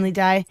 our family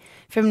day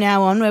from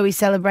now on, where we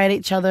celebrate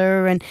each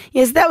other. And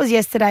yes, that was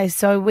yesterday.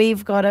 So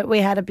we've got it. We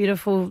had a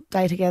beautiful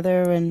day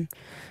together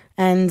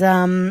and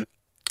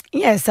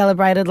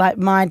celebrated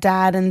my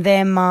dad and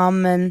their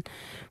mum, and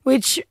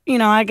which,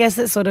 I guess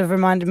it sort of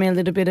reminded me a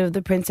little bit of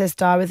the Princess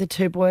Di with the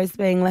two boys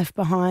being left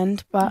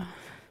behind. But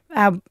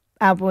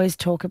our boys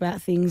talk about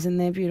things and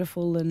they're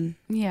beautiful and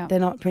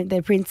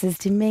they're princes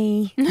to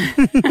me.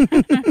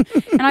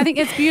 And I think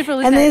it's beautiful,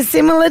 isn't and it? they're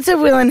similar to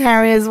Will and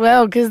Harry as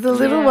well because the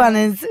little one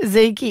is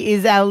Zeke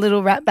is our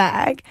little rat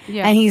bag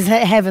and he's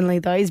heavenly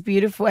though. He's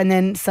beautiful. And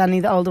then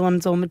Sonny, the older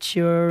one's all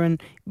mature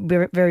and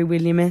very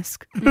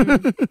William-esque.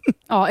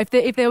 Oh,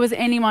 if there was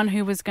anyone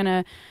who was going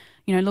to,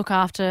 look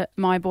after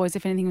my boys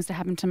if anything was to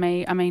happen to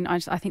me, I mean, I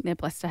think they're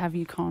blessed to have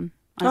you, Con.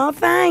 Oh,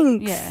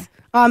 thanks. Yeah.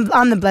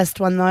 I'm the blessed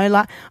one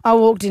though. I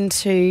walked in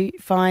to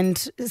find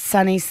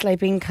Sonny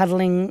sleeping,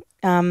 cuddling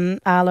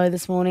Arlo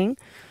this morning.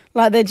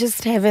 They're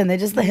just heaven. They're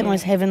just the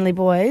most heavenly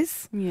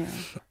boys. Yeah.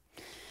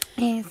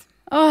 Yes.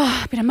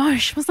 Oh, a bit of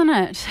mosh, wasn't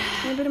it?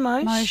 A bit of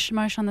mosh.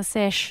 Mosh on the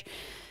sesh.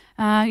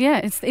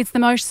 It's the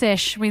mosh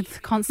sesh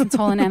with Constance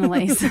Hall and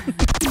Annalise.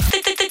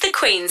 The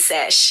Queen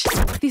Sesh.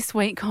 This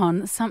week,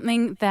 Con,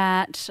 something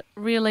that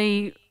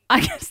really,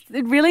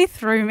 it really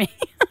threw me.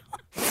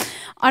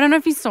 I don't know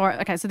if you saw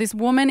it. Okay, so this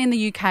woman in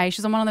the UK,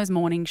 she's on one of those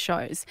morning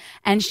shows,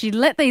 and she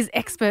let these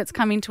experts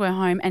come into her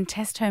home and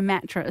test her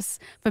mattress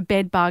for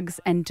bed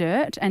bugs and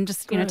dirt and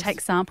just, take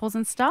samples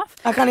and stuff.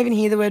 I can't even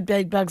hear the word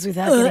bed bugs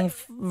without getting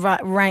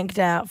ranked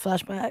out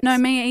flashbacks. No,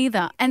 me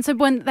either. And so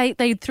when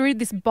they threw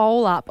this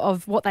bowl up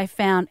of what they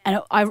found,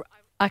 and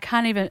I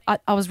can't even,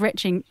 I was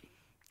retching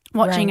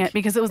watching it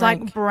because it was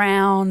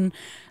brown,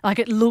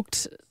 it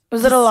looked...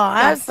 Was it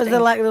alive? Was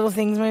there little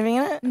things moving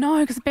in it?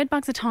 No, because bed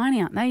bugs are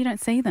tiny, aren't they? You don't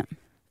see them.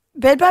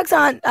 Bed bugs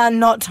are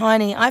not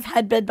tiny. I've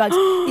had bed bugs.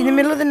 In the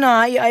middle of the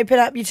night, you open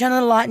up, you turn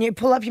on the light and you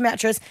pull up your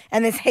mattress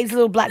and there's heaps of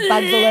little black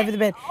bugs all over the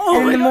bed.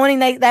 And in the morning,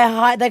 they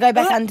hide, they go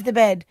back under the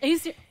bed. Are you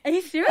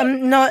serious?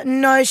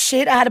 No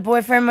shit. I had a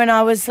boyfriend when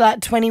I was like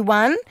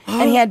 21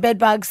 and he had bed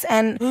bugs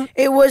and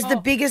it was the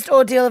biggest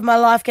ordeal of my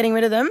life getting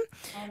rid of them.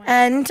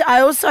 And I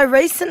also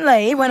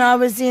recently, when I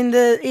was in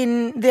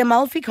the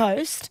Amalfi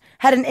Coast,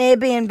 had an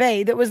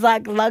Airbnb that was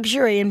like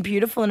luxury and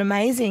beautiful and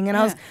amazing, and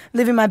I was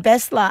living my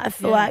best life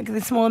for like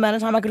the small amount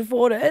of time I could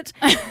afford it.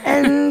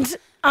 And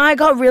I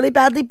got really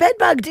badly bed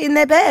bugged in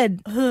their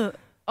bed. It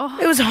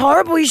was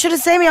horrible. You should have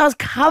seen me. I was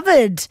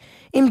covered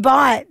in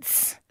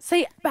bites.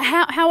 See, but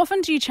how often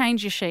do you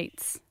change your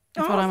sheets?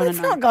 That's what I want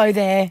to know. Let's not go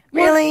there.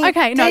 Really?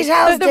 Okay, no.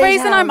 Details, The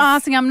reason I'm details.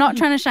 asking, I'm not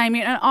trying to shame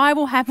you, and I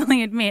will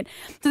happily admit.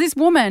 So this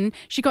woman,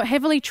 she got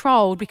heavily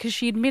trolled because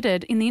she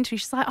admitted in the interview,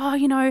 she's like,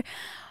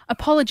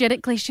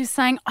 apologetically, she was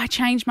saying, I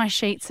change my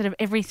sheets sort of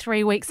every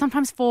 3 weeks,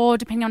 sometimes 4,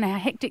 depending on how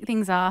hectic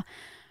things are.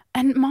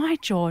 And my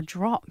jaw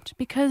dropped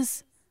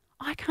because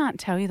I can't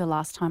tell you the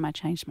last time I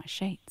changed my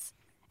sheets.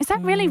 Is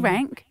that really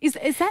rank? Is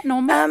that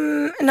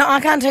normal? No,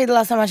 I can't tell you the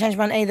last time I changed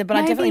mine either, but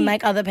I Maybe. definitely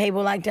make other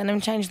people like denim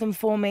change them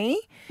for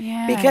me.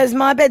 Yeah. Because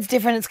my bed's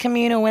different. It's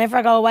communal. Whenever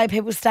I go away,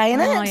 people stay in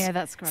it. Oh, yeah,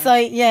 that's great. So,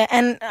 yeah,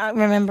 and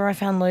remember I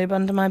found lube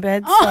under my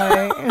bed,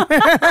 so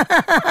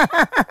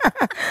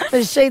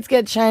the sheets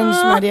get changed,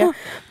 my dear.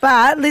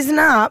 But listen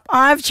up,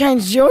 I've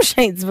changed your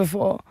sheets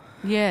before.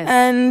 Yes.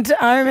 And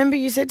I remember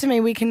you said to me,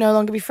 we can no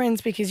longer be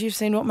friends because you've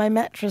seen what my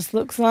mattress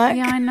looks like.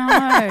 Yeah, I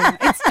know.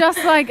 It's just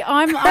like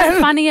I'm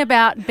funny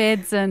about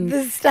beds and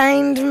the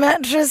stained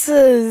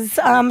mattresses.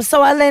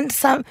 So I lent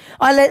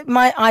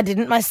my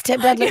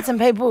stepdad let some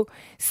people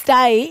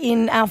stay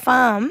in our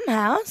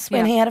farmhouse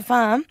when he had a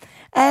farm.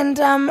 And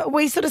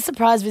we sort of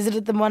surprise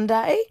visited them one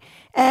day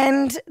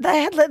and they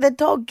had let their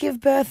dog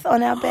give birth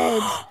on our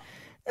bed.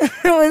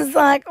 It was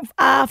like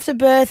after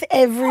birth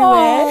everywhere.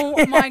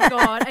 Oh my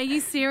God, are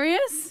you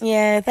serious?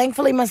 Yeah,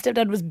 thankfully my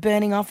stepdad was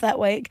burning off that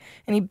week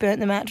and he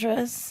burnt the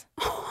mattress.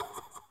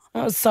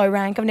 That was so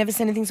rank. I've never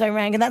seen anything so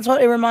rank. And that's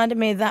what it reminded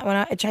me of that when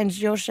I changed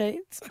your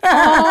sheets.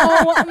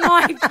 Oh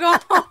my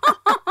God.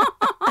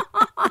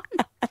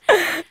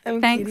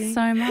 Thanks kidding.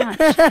 so much.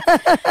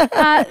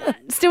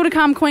 Still to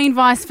come, Queen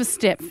Vice for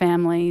step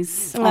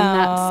families. On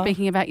that,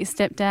 speaking about your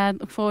stepdad,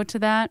 look forward to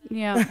that.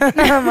 Yeah.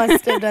 My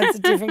stepdad's a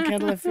different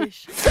kettle of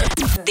fish.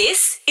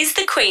 This is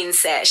the Queen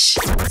Sesh.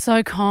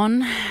 So,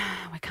 Con,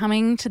 we're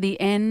coming to the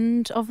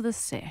end of the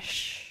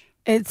sesh.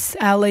 It's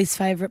our least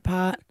favourite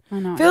part. I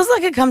know. Feels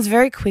like it comes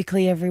very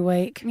quickly every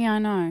week. Yeah, I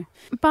know.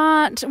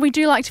 But we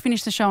do like to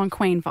finish the show on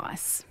Queen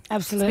Vice.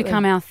 Absolutely. It's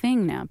become our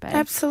thing now, babe.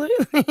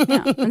 Absolutely.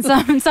 Yeah. And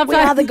sometimes we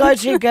are the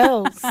go-to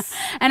girls.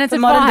 And it's the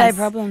advice. modern-day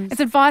problems. It's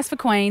advice for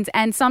queens,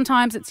 and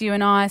sometimes it's you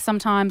and I.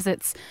 Sometimes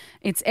it's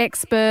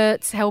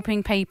experts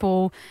helping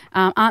people,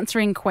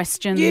 answering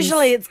questions.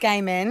 Usually it's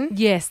gay men.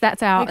 Yes,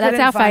 that's our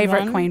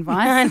favourite Queen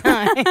Vice.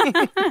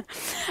 I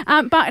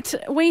know. But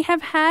we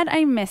have had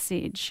a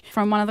message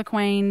from one of the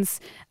queens.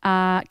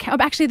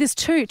 Actually, there's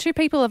two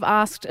people have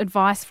asked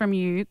advice from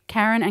you,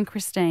 Karen and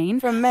Christine.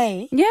 From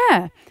me?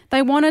 Yeah.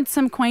 They wanted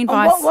some Queen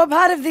Vice. What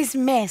part of this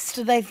mess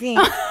do they think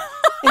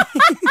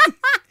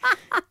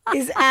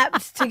is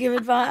apt to give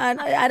advice?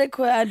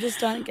 Adequate, I just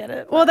don't get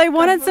it. Well, they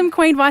wanted some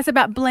Queen Vice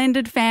about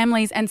blended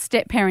families and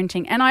step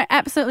parenting. And I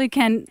absolutely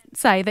can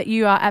say that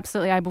you are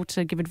absolutely able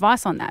to give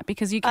advice on that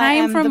because you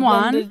came from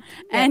one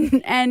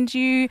and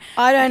you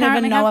I don't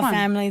currently even know have a one.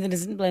 family that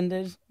isn't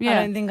blended. Yeah. I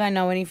don't think I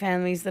know any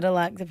families that are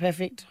like the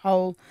perfect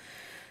whole.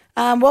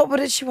 What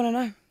did she want to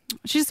know?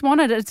 She just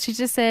wanted it. She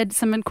just said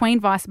some Queen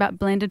Vice about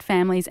blended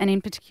families and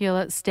in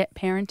particular step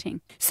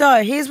parenting.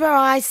 So here's where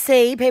I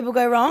see people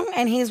go wrong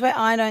and here's where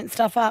I don't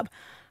stuff up.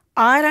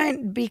 I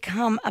don't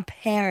become a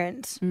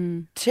parent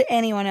to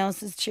anyone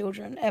else's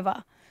children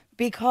ever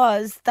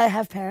because they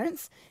have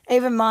parents.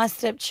 Even my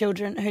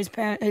stepchildren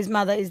whose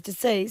mother is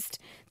deceased,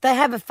 they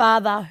have a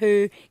father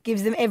who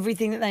gives them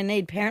everything that they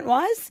need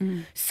parent-wise.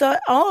 So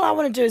all I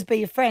want to do is be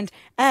your friend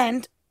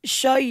and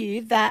show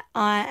you that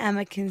I am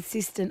a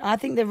consistent. I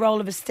think the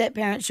role of a step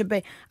parent should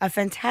be a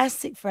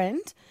fantastic friend,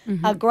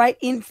 a great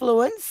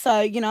influence. So,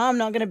 I'm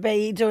not going to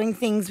be doing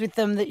things with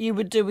them that you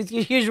would do with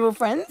your usual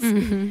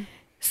friends.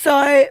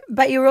 So,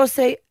 but you're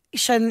also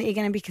showing that you're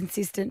going to be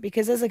consistent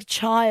because as a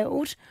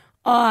child,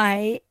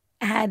 I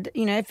had,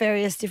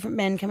 various different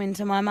men come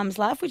into my mum's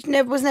life, which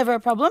was never a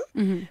problem.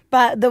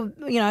 But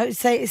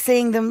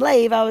seeing them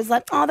leave, I was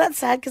like, oh, that's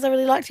sad because I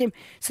really liked him.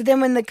 So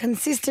then when the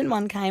consistent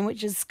one came,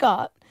 which is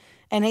Scott,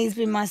 and he's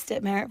been my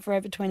step-parent for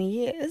over 20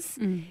 years,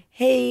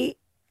 he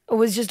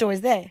was just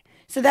always there.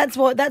 So that's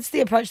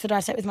the approach that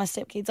I take with my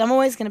stepkids. I'm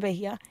always going to be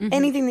here.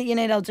 Anything that you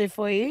need, I'll do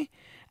for you.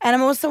 And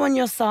I'm also on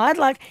your side.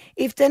 Like,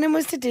 if Denim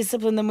was to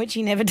discipline them, which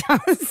he never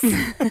does,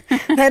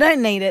 they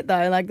don't need it,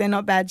 though. Like, they're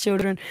not bad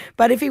children.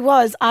 But if he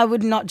was, I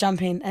would not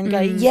jump in and go,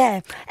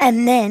 yeah,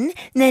 and then,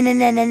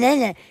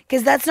 no,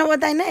 because that's not what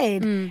they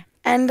need.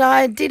 And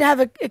I did have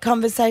a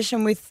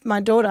conversation with my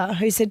daughter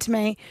who said to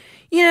me,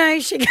 you know,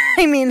 she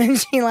came in and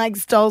she like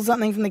stole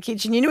something from the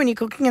kitchen. You know when you're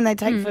cooking and they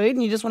take food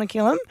and you just want to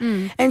kill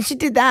them? And she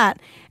did that.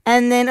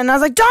 And I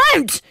was like,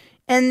 don't!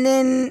 And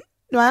then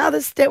one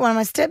of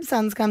my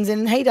stepsons comes in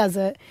and he does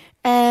it.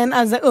 And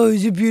I was like, oh,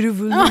 he's a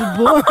beautiful little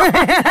boy.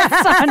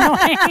 That's so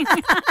annoying.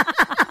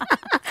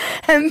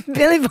 And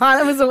Billy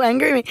Violet was all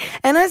angry at me.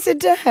 And I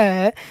said to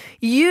her,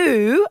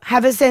 you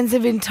have a sense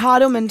of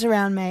entitlement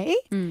around me.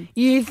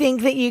 You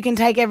think that you can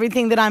take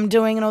everything that I'm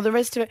doing and all the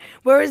rest of it.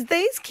 Whereas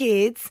these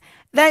kids,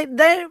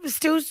 they're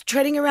still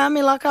treading around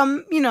me like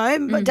I'm, you know,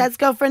 my dad's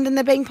girlfriend and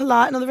they're being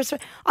polite and all the rest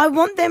of it. I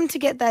want them to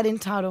get that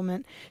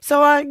entitlement.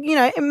 So, you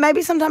know,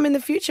 maybe sometime in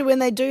the future when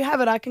they do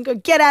have it, I can go,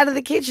 get out of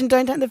the kitchen,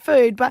 don't take the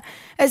food. But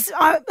as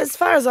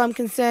far as I'm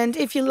concerned,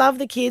 if you love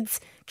the kids,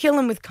 kill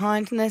them with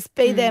kindness,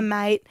 be their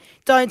mate,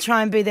 don't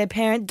try and be their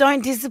parent,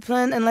 don't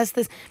discipline unless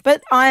there's...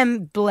 But I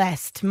am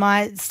blessed.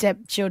 My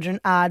stepchildren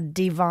are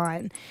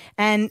divine.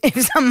 And if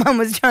someone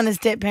was trying to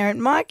step-parent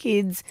my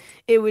kids,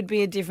 it would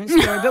be a different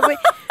story. But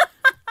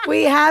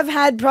we have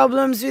had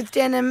problems with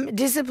Denim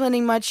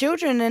disciplining my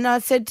children, and I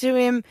said to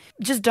him,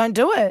 just don't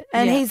do it.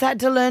 And he's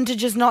had to learn to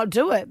just not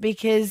do it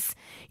because,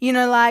 you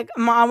know, like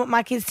I want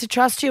my kids to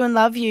trust you and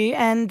love you,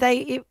 and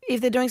if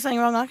they're doing something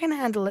wrong, I can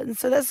handle it. And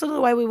so that's sort of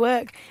the way we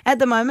work at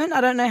the moment. I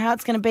don't know how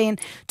it's going to be in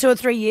 2 or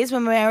 3 years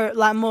when we're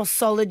like more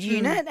solid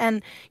unit,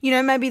 and you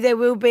know maybe there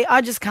will be.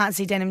 I just can't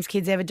see Denim's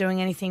kids ever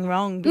doing anything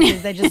wrong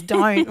because they just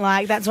don't.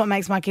 Like that's what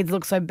makes my kids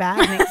look so bad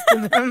next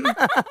to them.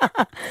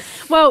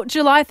 Well,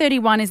 July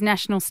 31 is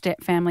National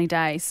Step Family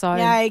Day, so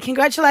yay!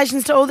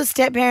 Congratulations to all the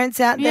step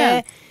parents out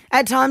there.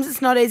 At times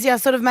it's not easy. I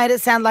sort of made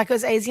it sound like it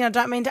was easy. I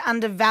don't mean to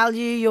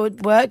undervalue your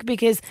work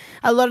because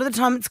a lot of the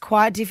time it's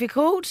quite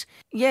difficult.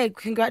 Yeah,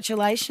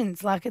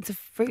 congratulations. Like it's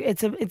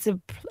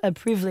a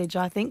privilege,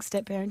 I think,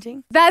 step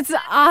parenting. That's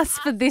us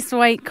for this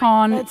week,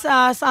 Con. That's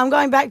us. I'm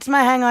going back to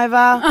my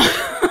hangover.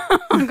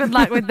 Good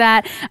luck with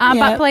that.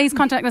 But please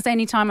contact us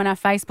anytime on our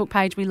Facebook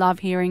page. We love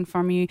hearing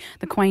from you,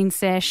 the Queen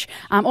Sesh.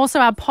 Also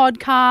our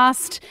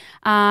podcast,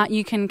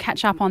 you can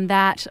catch up on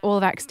that, all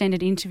of our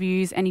extended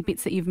interviews, any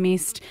bits that you've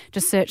missed,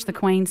 just search the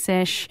Queen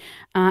Sesh.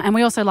 And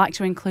we also like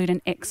to include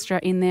an extra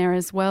in there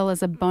as well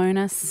as a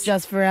bonus.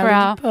 Just for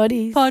our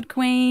poddies. Pod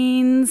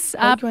Queens.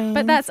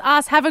 But that's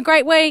us. Have a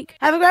great week.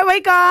 Have a great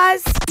week,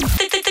 guys.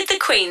 The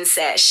Queen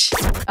Sesh.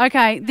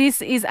 Okay,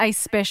 this is a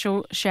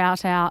special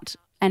shout out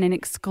and an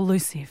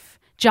exclusive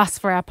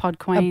just for our Pod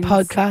Queens. A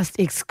podcast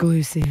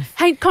exclusive.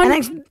 Hey,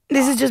 actually,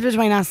 this is just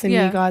between us and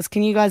you guys.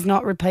 Can you guys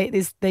not repeat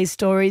these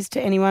stories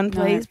to anyone,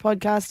 please,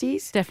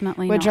 podcasties?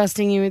 Definitely We're not.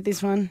 trusting you with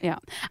this one. Yeah.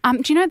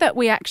 Do you know that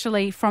we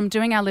actually, from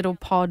doing our little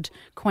Pod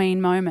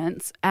Queen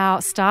moments,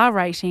 our star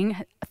rating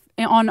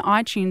on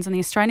iTunes on the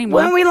Australian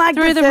one, weren't we like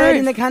through the third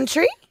in the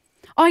country?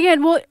 Oh, yeah.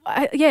 Well,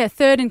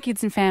 third in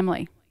kids and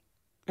family,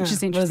 which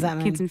is interesting. What does that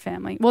mean? Kids and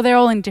family. Well, they're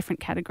all in different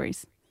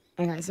categories.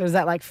 Okay, so is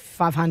that like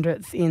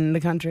 500th in the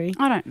country?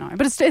 I don't know,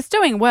 but it's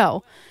doing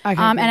well.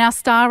 Okay, and our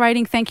star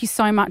rating, thank you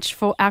so much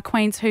for our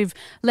queens who've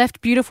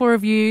left beautiful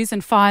reviews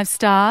and 5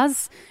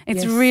 stars.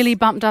 It's really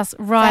bumped us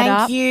right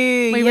up. Thank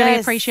you. We really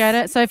appreciate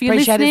it. So if you're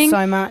listening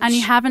so much. and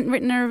you haven't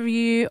written a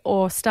review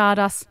or starred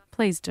us,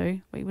 please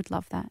do. We would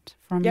love that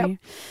from you.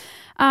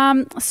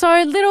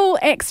 So little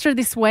extra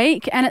this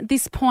week, and at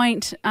this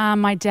point,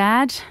 my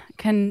dad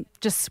can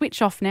just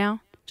switch off now.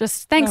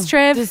 Just thanks,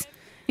 Trev.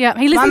 Yeah,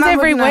 he listens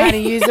every week. My mum wouldn't know how to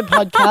use a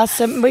podcast,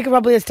 so we could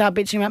probably start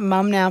bitching about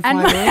mum now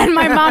finally. And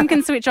my mum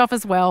can switch off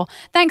as well.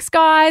 Thanks,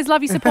 guys.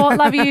 Love your support.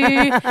 Love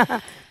you.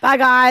 Bye,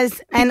 guys.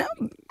 And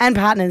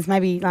partners,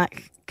 maybe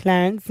like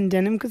Clarence and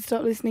Denim could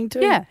start listening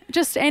to. Yeah,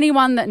 just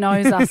anyone that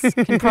knows us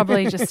can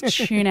probably just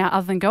tune out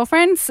other than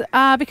girlfriends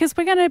because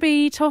we're going to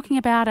be talking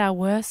about our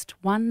worst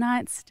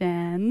one-night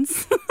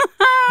stands.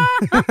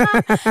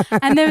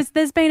 And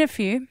there's been a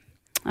few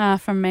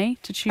from me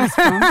to choose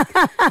from.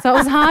 So it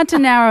was hard to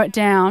narrow it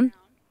down.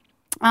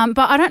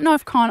 But I don't know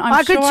if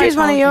I could choose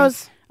one of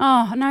yours.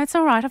 Oh, no, it's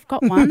all right. I've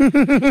got one.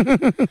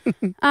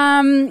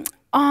 I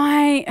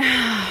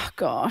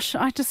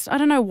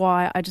don't know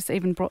why I just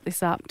even brought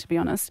this up, to be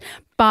honest.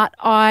 But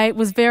I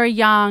was very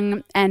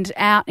young and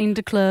out in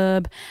the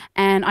club,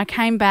 and I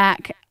came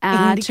back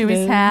to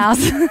his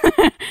house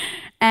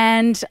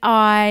and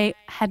I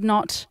had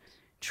not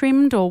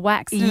trimmed or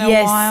waxed in a while.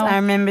 Yes, I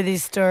remember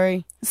this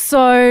story.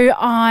 So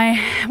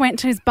I went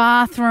to his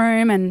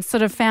bathroom and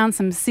sort of found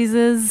some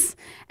scissors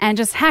and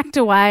just hacked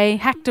away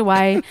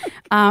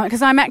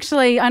because I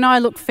know I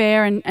look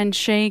fair and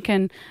chic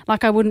and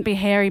like I wouldn't be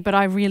hairy, but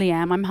I really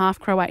am. I'm half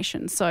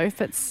Croatian, so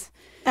if it's...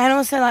 And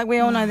also, like, we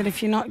all know that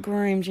if you're not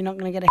groomed, you're not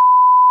going to get a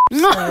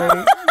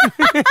so...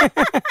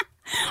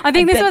 I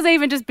think this was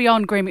even just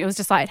beyond grooming. It was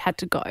just like it had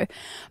to go.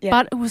 Yeah.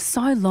 But it was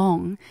so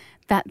long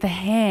that the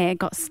hair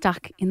got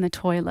stuck in the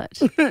toilet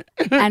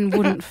and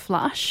wouldn't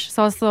flush.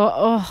 So I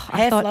thought,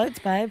 hair floats,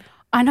 babe.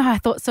 I know. I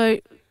thought, so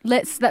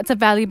that's a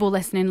valuable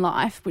lesson in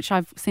life, which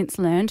I've since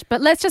learned. But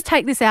let's just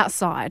take this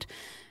outside.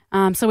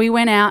 So we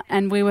went out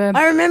and we were...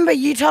 I remember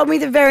you told me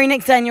the very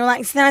next day and you were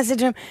like, so then I said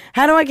to him,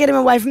 how do I get him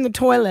away from the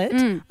toilet?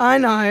 I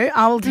know.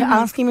 I'll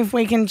ask him if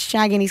we can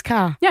shag in his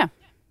car. Yeah.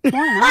 Why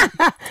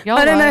not?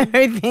 I don't know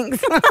who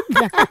thinks like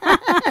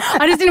that.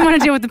 I just didn't want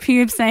to deal with the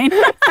pube scene.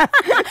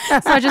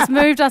 So I just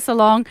moved us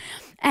along.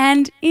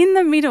 And in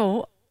the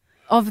middle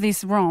of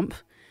this romp,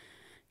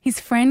 his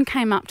friend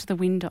came up to the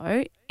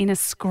window in a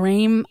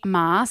scream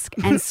mask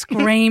and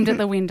screamed at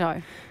the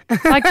window.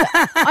 Like,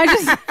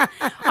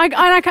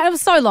 it was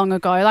so long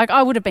ago. Like,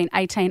 I would have been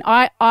 18.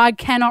 I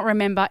cannot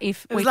remember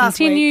if we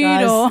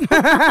continued or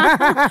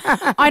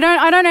I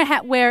don't know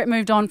where it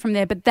moved on from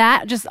there. But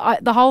that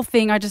the whole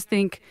thing, I just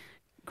think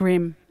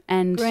grim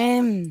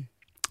and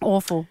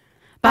awful.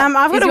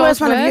 I've got a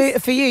worse one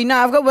for you. No,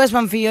 I've got a worse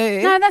one for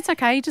you. No, that's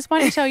okay. Just why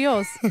don't you tell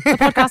yours? The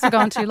podcast will go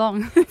on too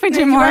long. If we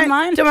do more of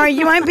mine. Don't worry,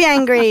 you won't be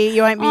angry.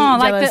 You won't be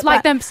jealous.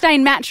 Like the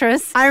stained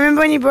mattress. I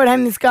remember when you brought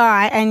home this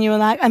guy and you were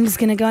like, I'm just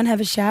going to go and have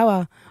a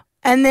shower.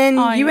 And then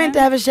you went to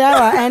have a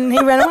shower and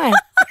he ran away.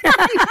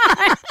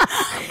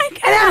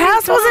 And our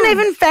house wasn't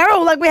even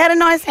feral. Like, we had a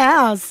nice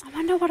house. I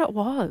wonder what it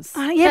was.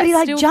 But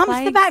he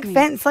jumped the back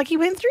fence. Like, he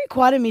went through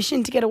quite a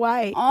mission to get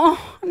away. Oh,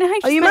 now I'm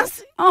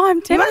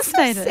devastated. You must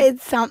have said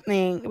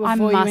something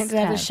before you went to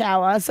have a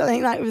shower.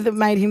 Something like that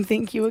made him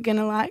think you were going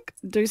to like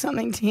do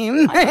something to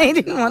him he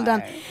didn't want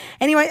done.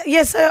 Anyway,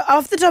 so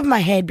off the top of my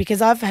head,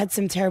 because I've had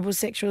some terrible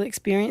sexual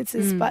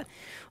experiences, but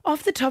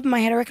off the top of my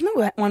head, I reckon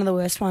one of the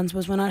worst ones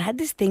was when I had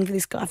this thing for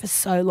this guy for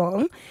so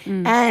long,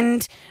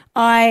 and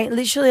I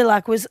literally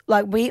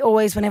we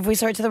always, whenever we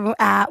saw each other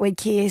out, we'd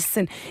kiss,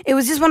 and it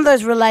was just one of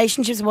those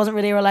relationships. It wasn't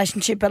really a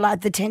relationship, but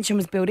like the tension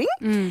was building.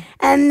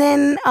 And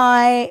then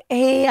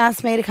he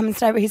asked me to come and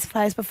stay at his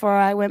place before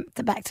I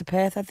went back to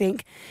Perth, I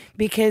think,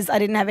 because I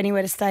didn't have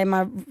anywhere to stay.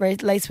 My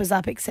lease was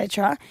up,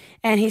 etc.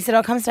 And he said,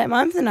 I'll come stay at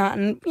mine for the night.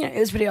 And it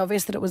was pretty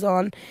obvious that it was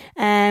on.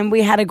 And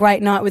we had a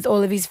great night with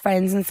all of his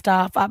friends and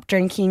stuff, up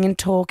drinking and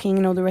talking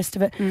and all the rest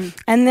of it.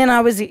 And then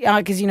I was,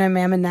 because me,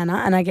 I'm a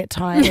nana and I get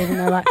tired, even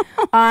though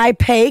I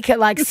peak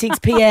at 6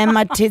 p.m.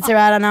 My tits are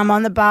out and I'm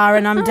on the bar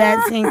and I'm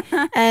dancing,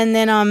 and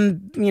then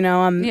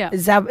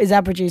is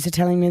our producer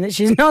telling me that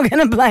she's not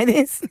going to play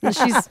this?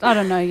 I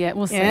don't know yet.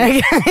 We'll see.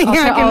 Yeah,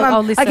 okay.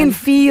 I'll listen. I can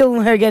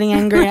feel her getting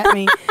angry at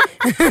me.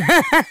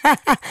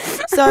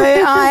 So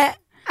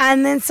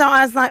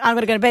I was like, I've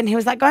got to go to bed. And he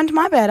was like, go into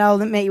my bed. I'll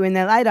meet you in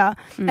there later.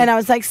 And I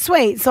was like,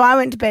 sweet. So I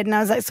went to bed and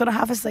I was like sort of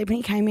half asleep, and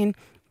he came in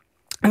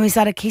and we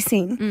started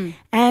kissing.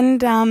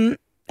 And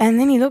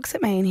then he looks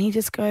at me and he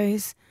just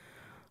goes,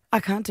 I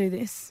can't do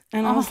this.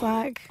 And I was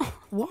like,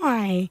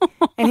 why?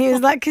 And he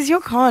was like, because you're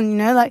con,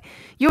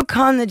 you're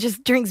con that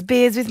just drinks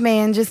beers with me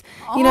and just,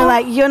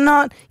 you're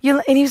not,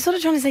 and he was sort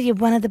of trying to say, you're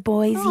one of the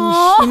boys-ish.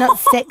 You're not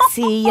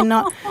sexy. You're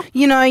not,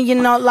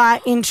 you're not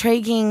like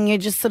intriguing. You're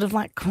just sort of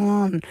like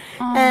con.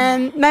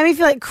 And made me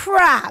feel like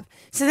crap.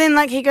 So then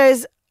he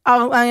goes,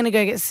 I'm going to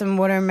go get some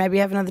water and maybe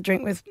have another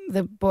drink with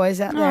the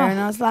boys out there. And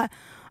I was like,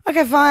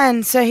 okay,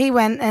 fine. So he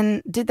went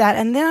and did that.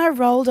 And then I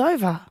rolled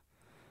over.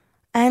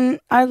 And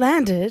I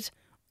landed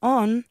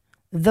on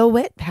the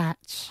wet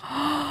patch.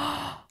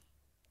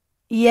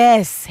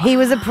 Yes, he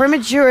was a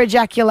premature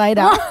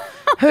ejaculator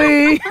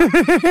who...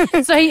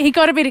 So he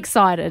got a bit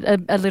excited, a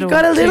little.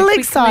 Got a little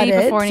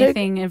excited. Before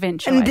anything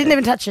eventually. And didn't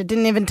even touch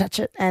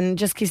it and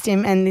just kissed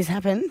him, and this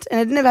happened.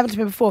 And it didn't ever happen to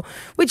me before,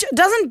 which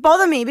doesn't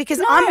bother me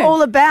because I'm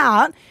all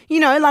about,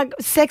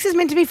 sex is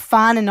meant to be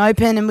fun and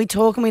open and we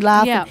talk and we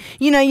laugh. Yeah.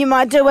 And, you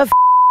might do a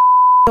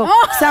or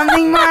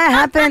something might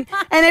happen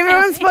and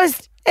everyone's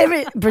supposed to...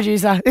 Every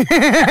producer,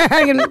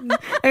 I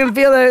can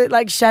feel her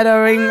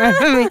shadowing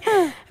over me.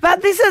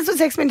 But this is what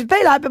sex meant to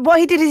be like. But what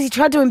he did is he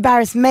tried to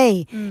embarrass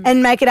me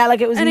and make it out like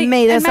it was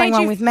me. There's something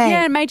wrong with me.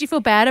 Yeah, and made you feel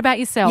bad about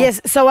yourself.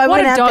 Yes, so I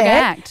went out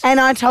there and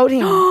I told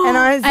him,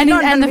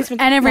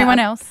 and everyone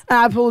else.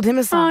 I pulled him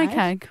aside. Oh,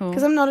 okay, cool.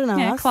 Because I'm not an ass.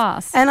 Yeah,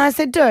 class. And I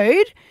said,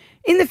 dude,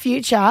 in the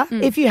future,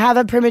 if you have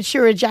a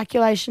premature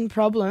ejaculation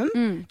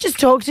problem, just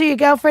talk to your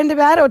girlfriend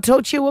about it or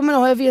talk to your woman or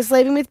whoever you're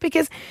sleeping with,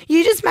 because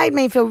you just made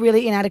me feel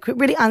really inadequate,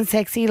 really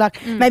unsexy.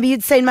 Maybe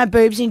you'd seen my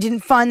boobs and you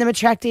didn't find them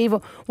attractive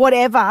or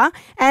whatever.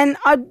 And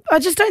I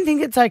just don't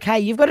think it's okay.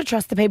 You've got to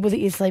trust the people that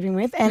you're sleeping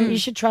with, and you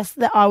should trust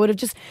that I would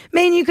have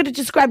me and you could have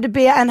just grabbed a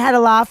beer and had a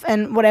laugh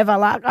and whatever.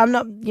 I'm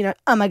not,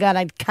 oh my God,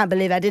 I can't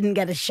believe I didn't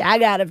get a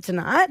shag out of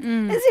tonight.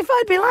 As if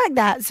I'd be like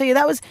that. So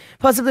that was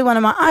possibly one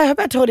of I hope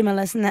I taught him a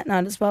lesson that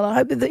night as well. I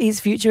hope that his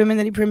future women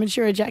that he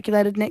premature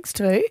ejaculated next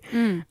to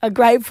are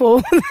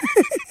grateful.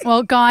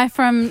 Well, Guy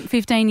from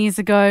 15 years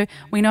ago,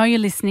 we know you're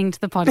listening to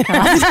the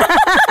podcast.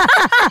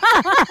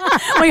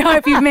 We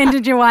hope you've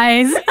mended your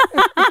ways.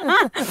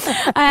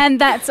 And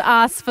that's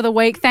us for the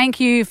week. Thank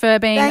you for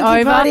being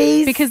over.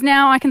 Because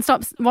now I can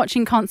stop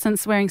watching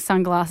Constance wearing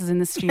sunglasses in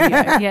the studio.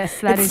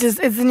 Yes,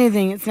 it's a new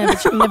thing. It's never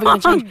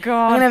going to change. Oh,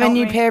 God, I'm going to have a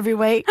new pair every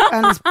week.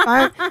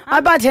 I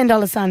buy $10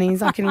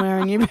 sunnies. I can wear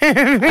a new pair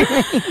every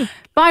week.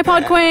 Bye,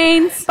 Pod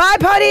Queens. Bye,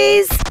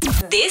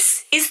 Potties.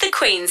 This is the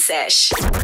Queen Sesh.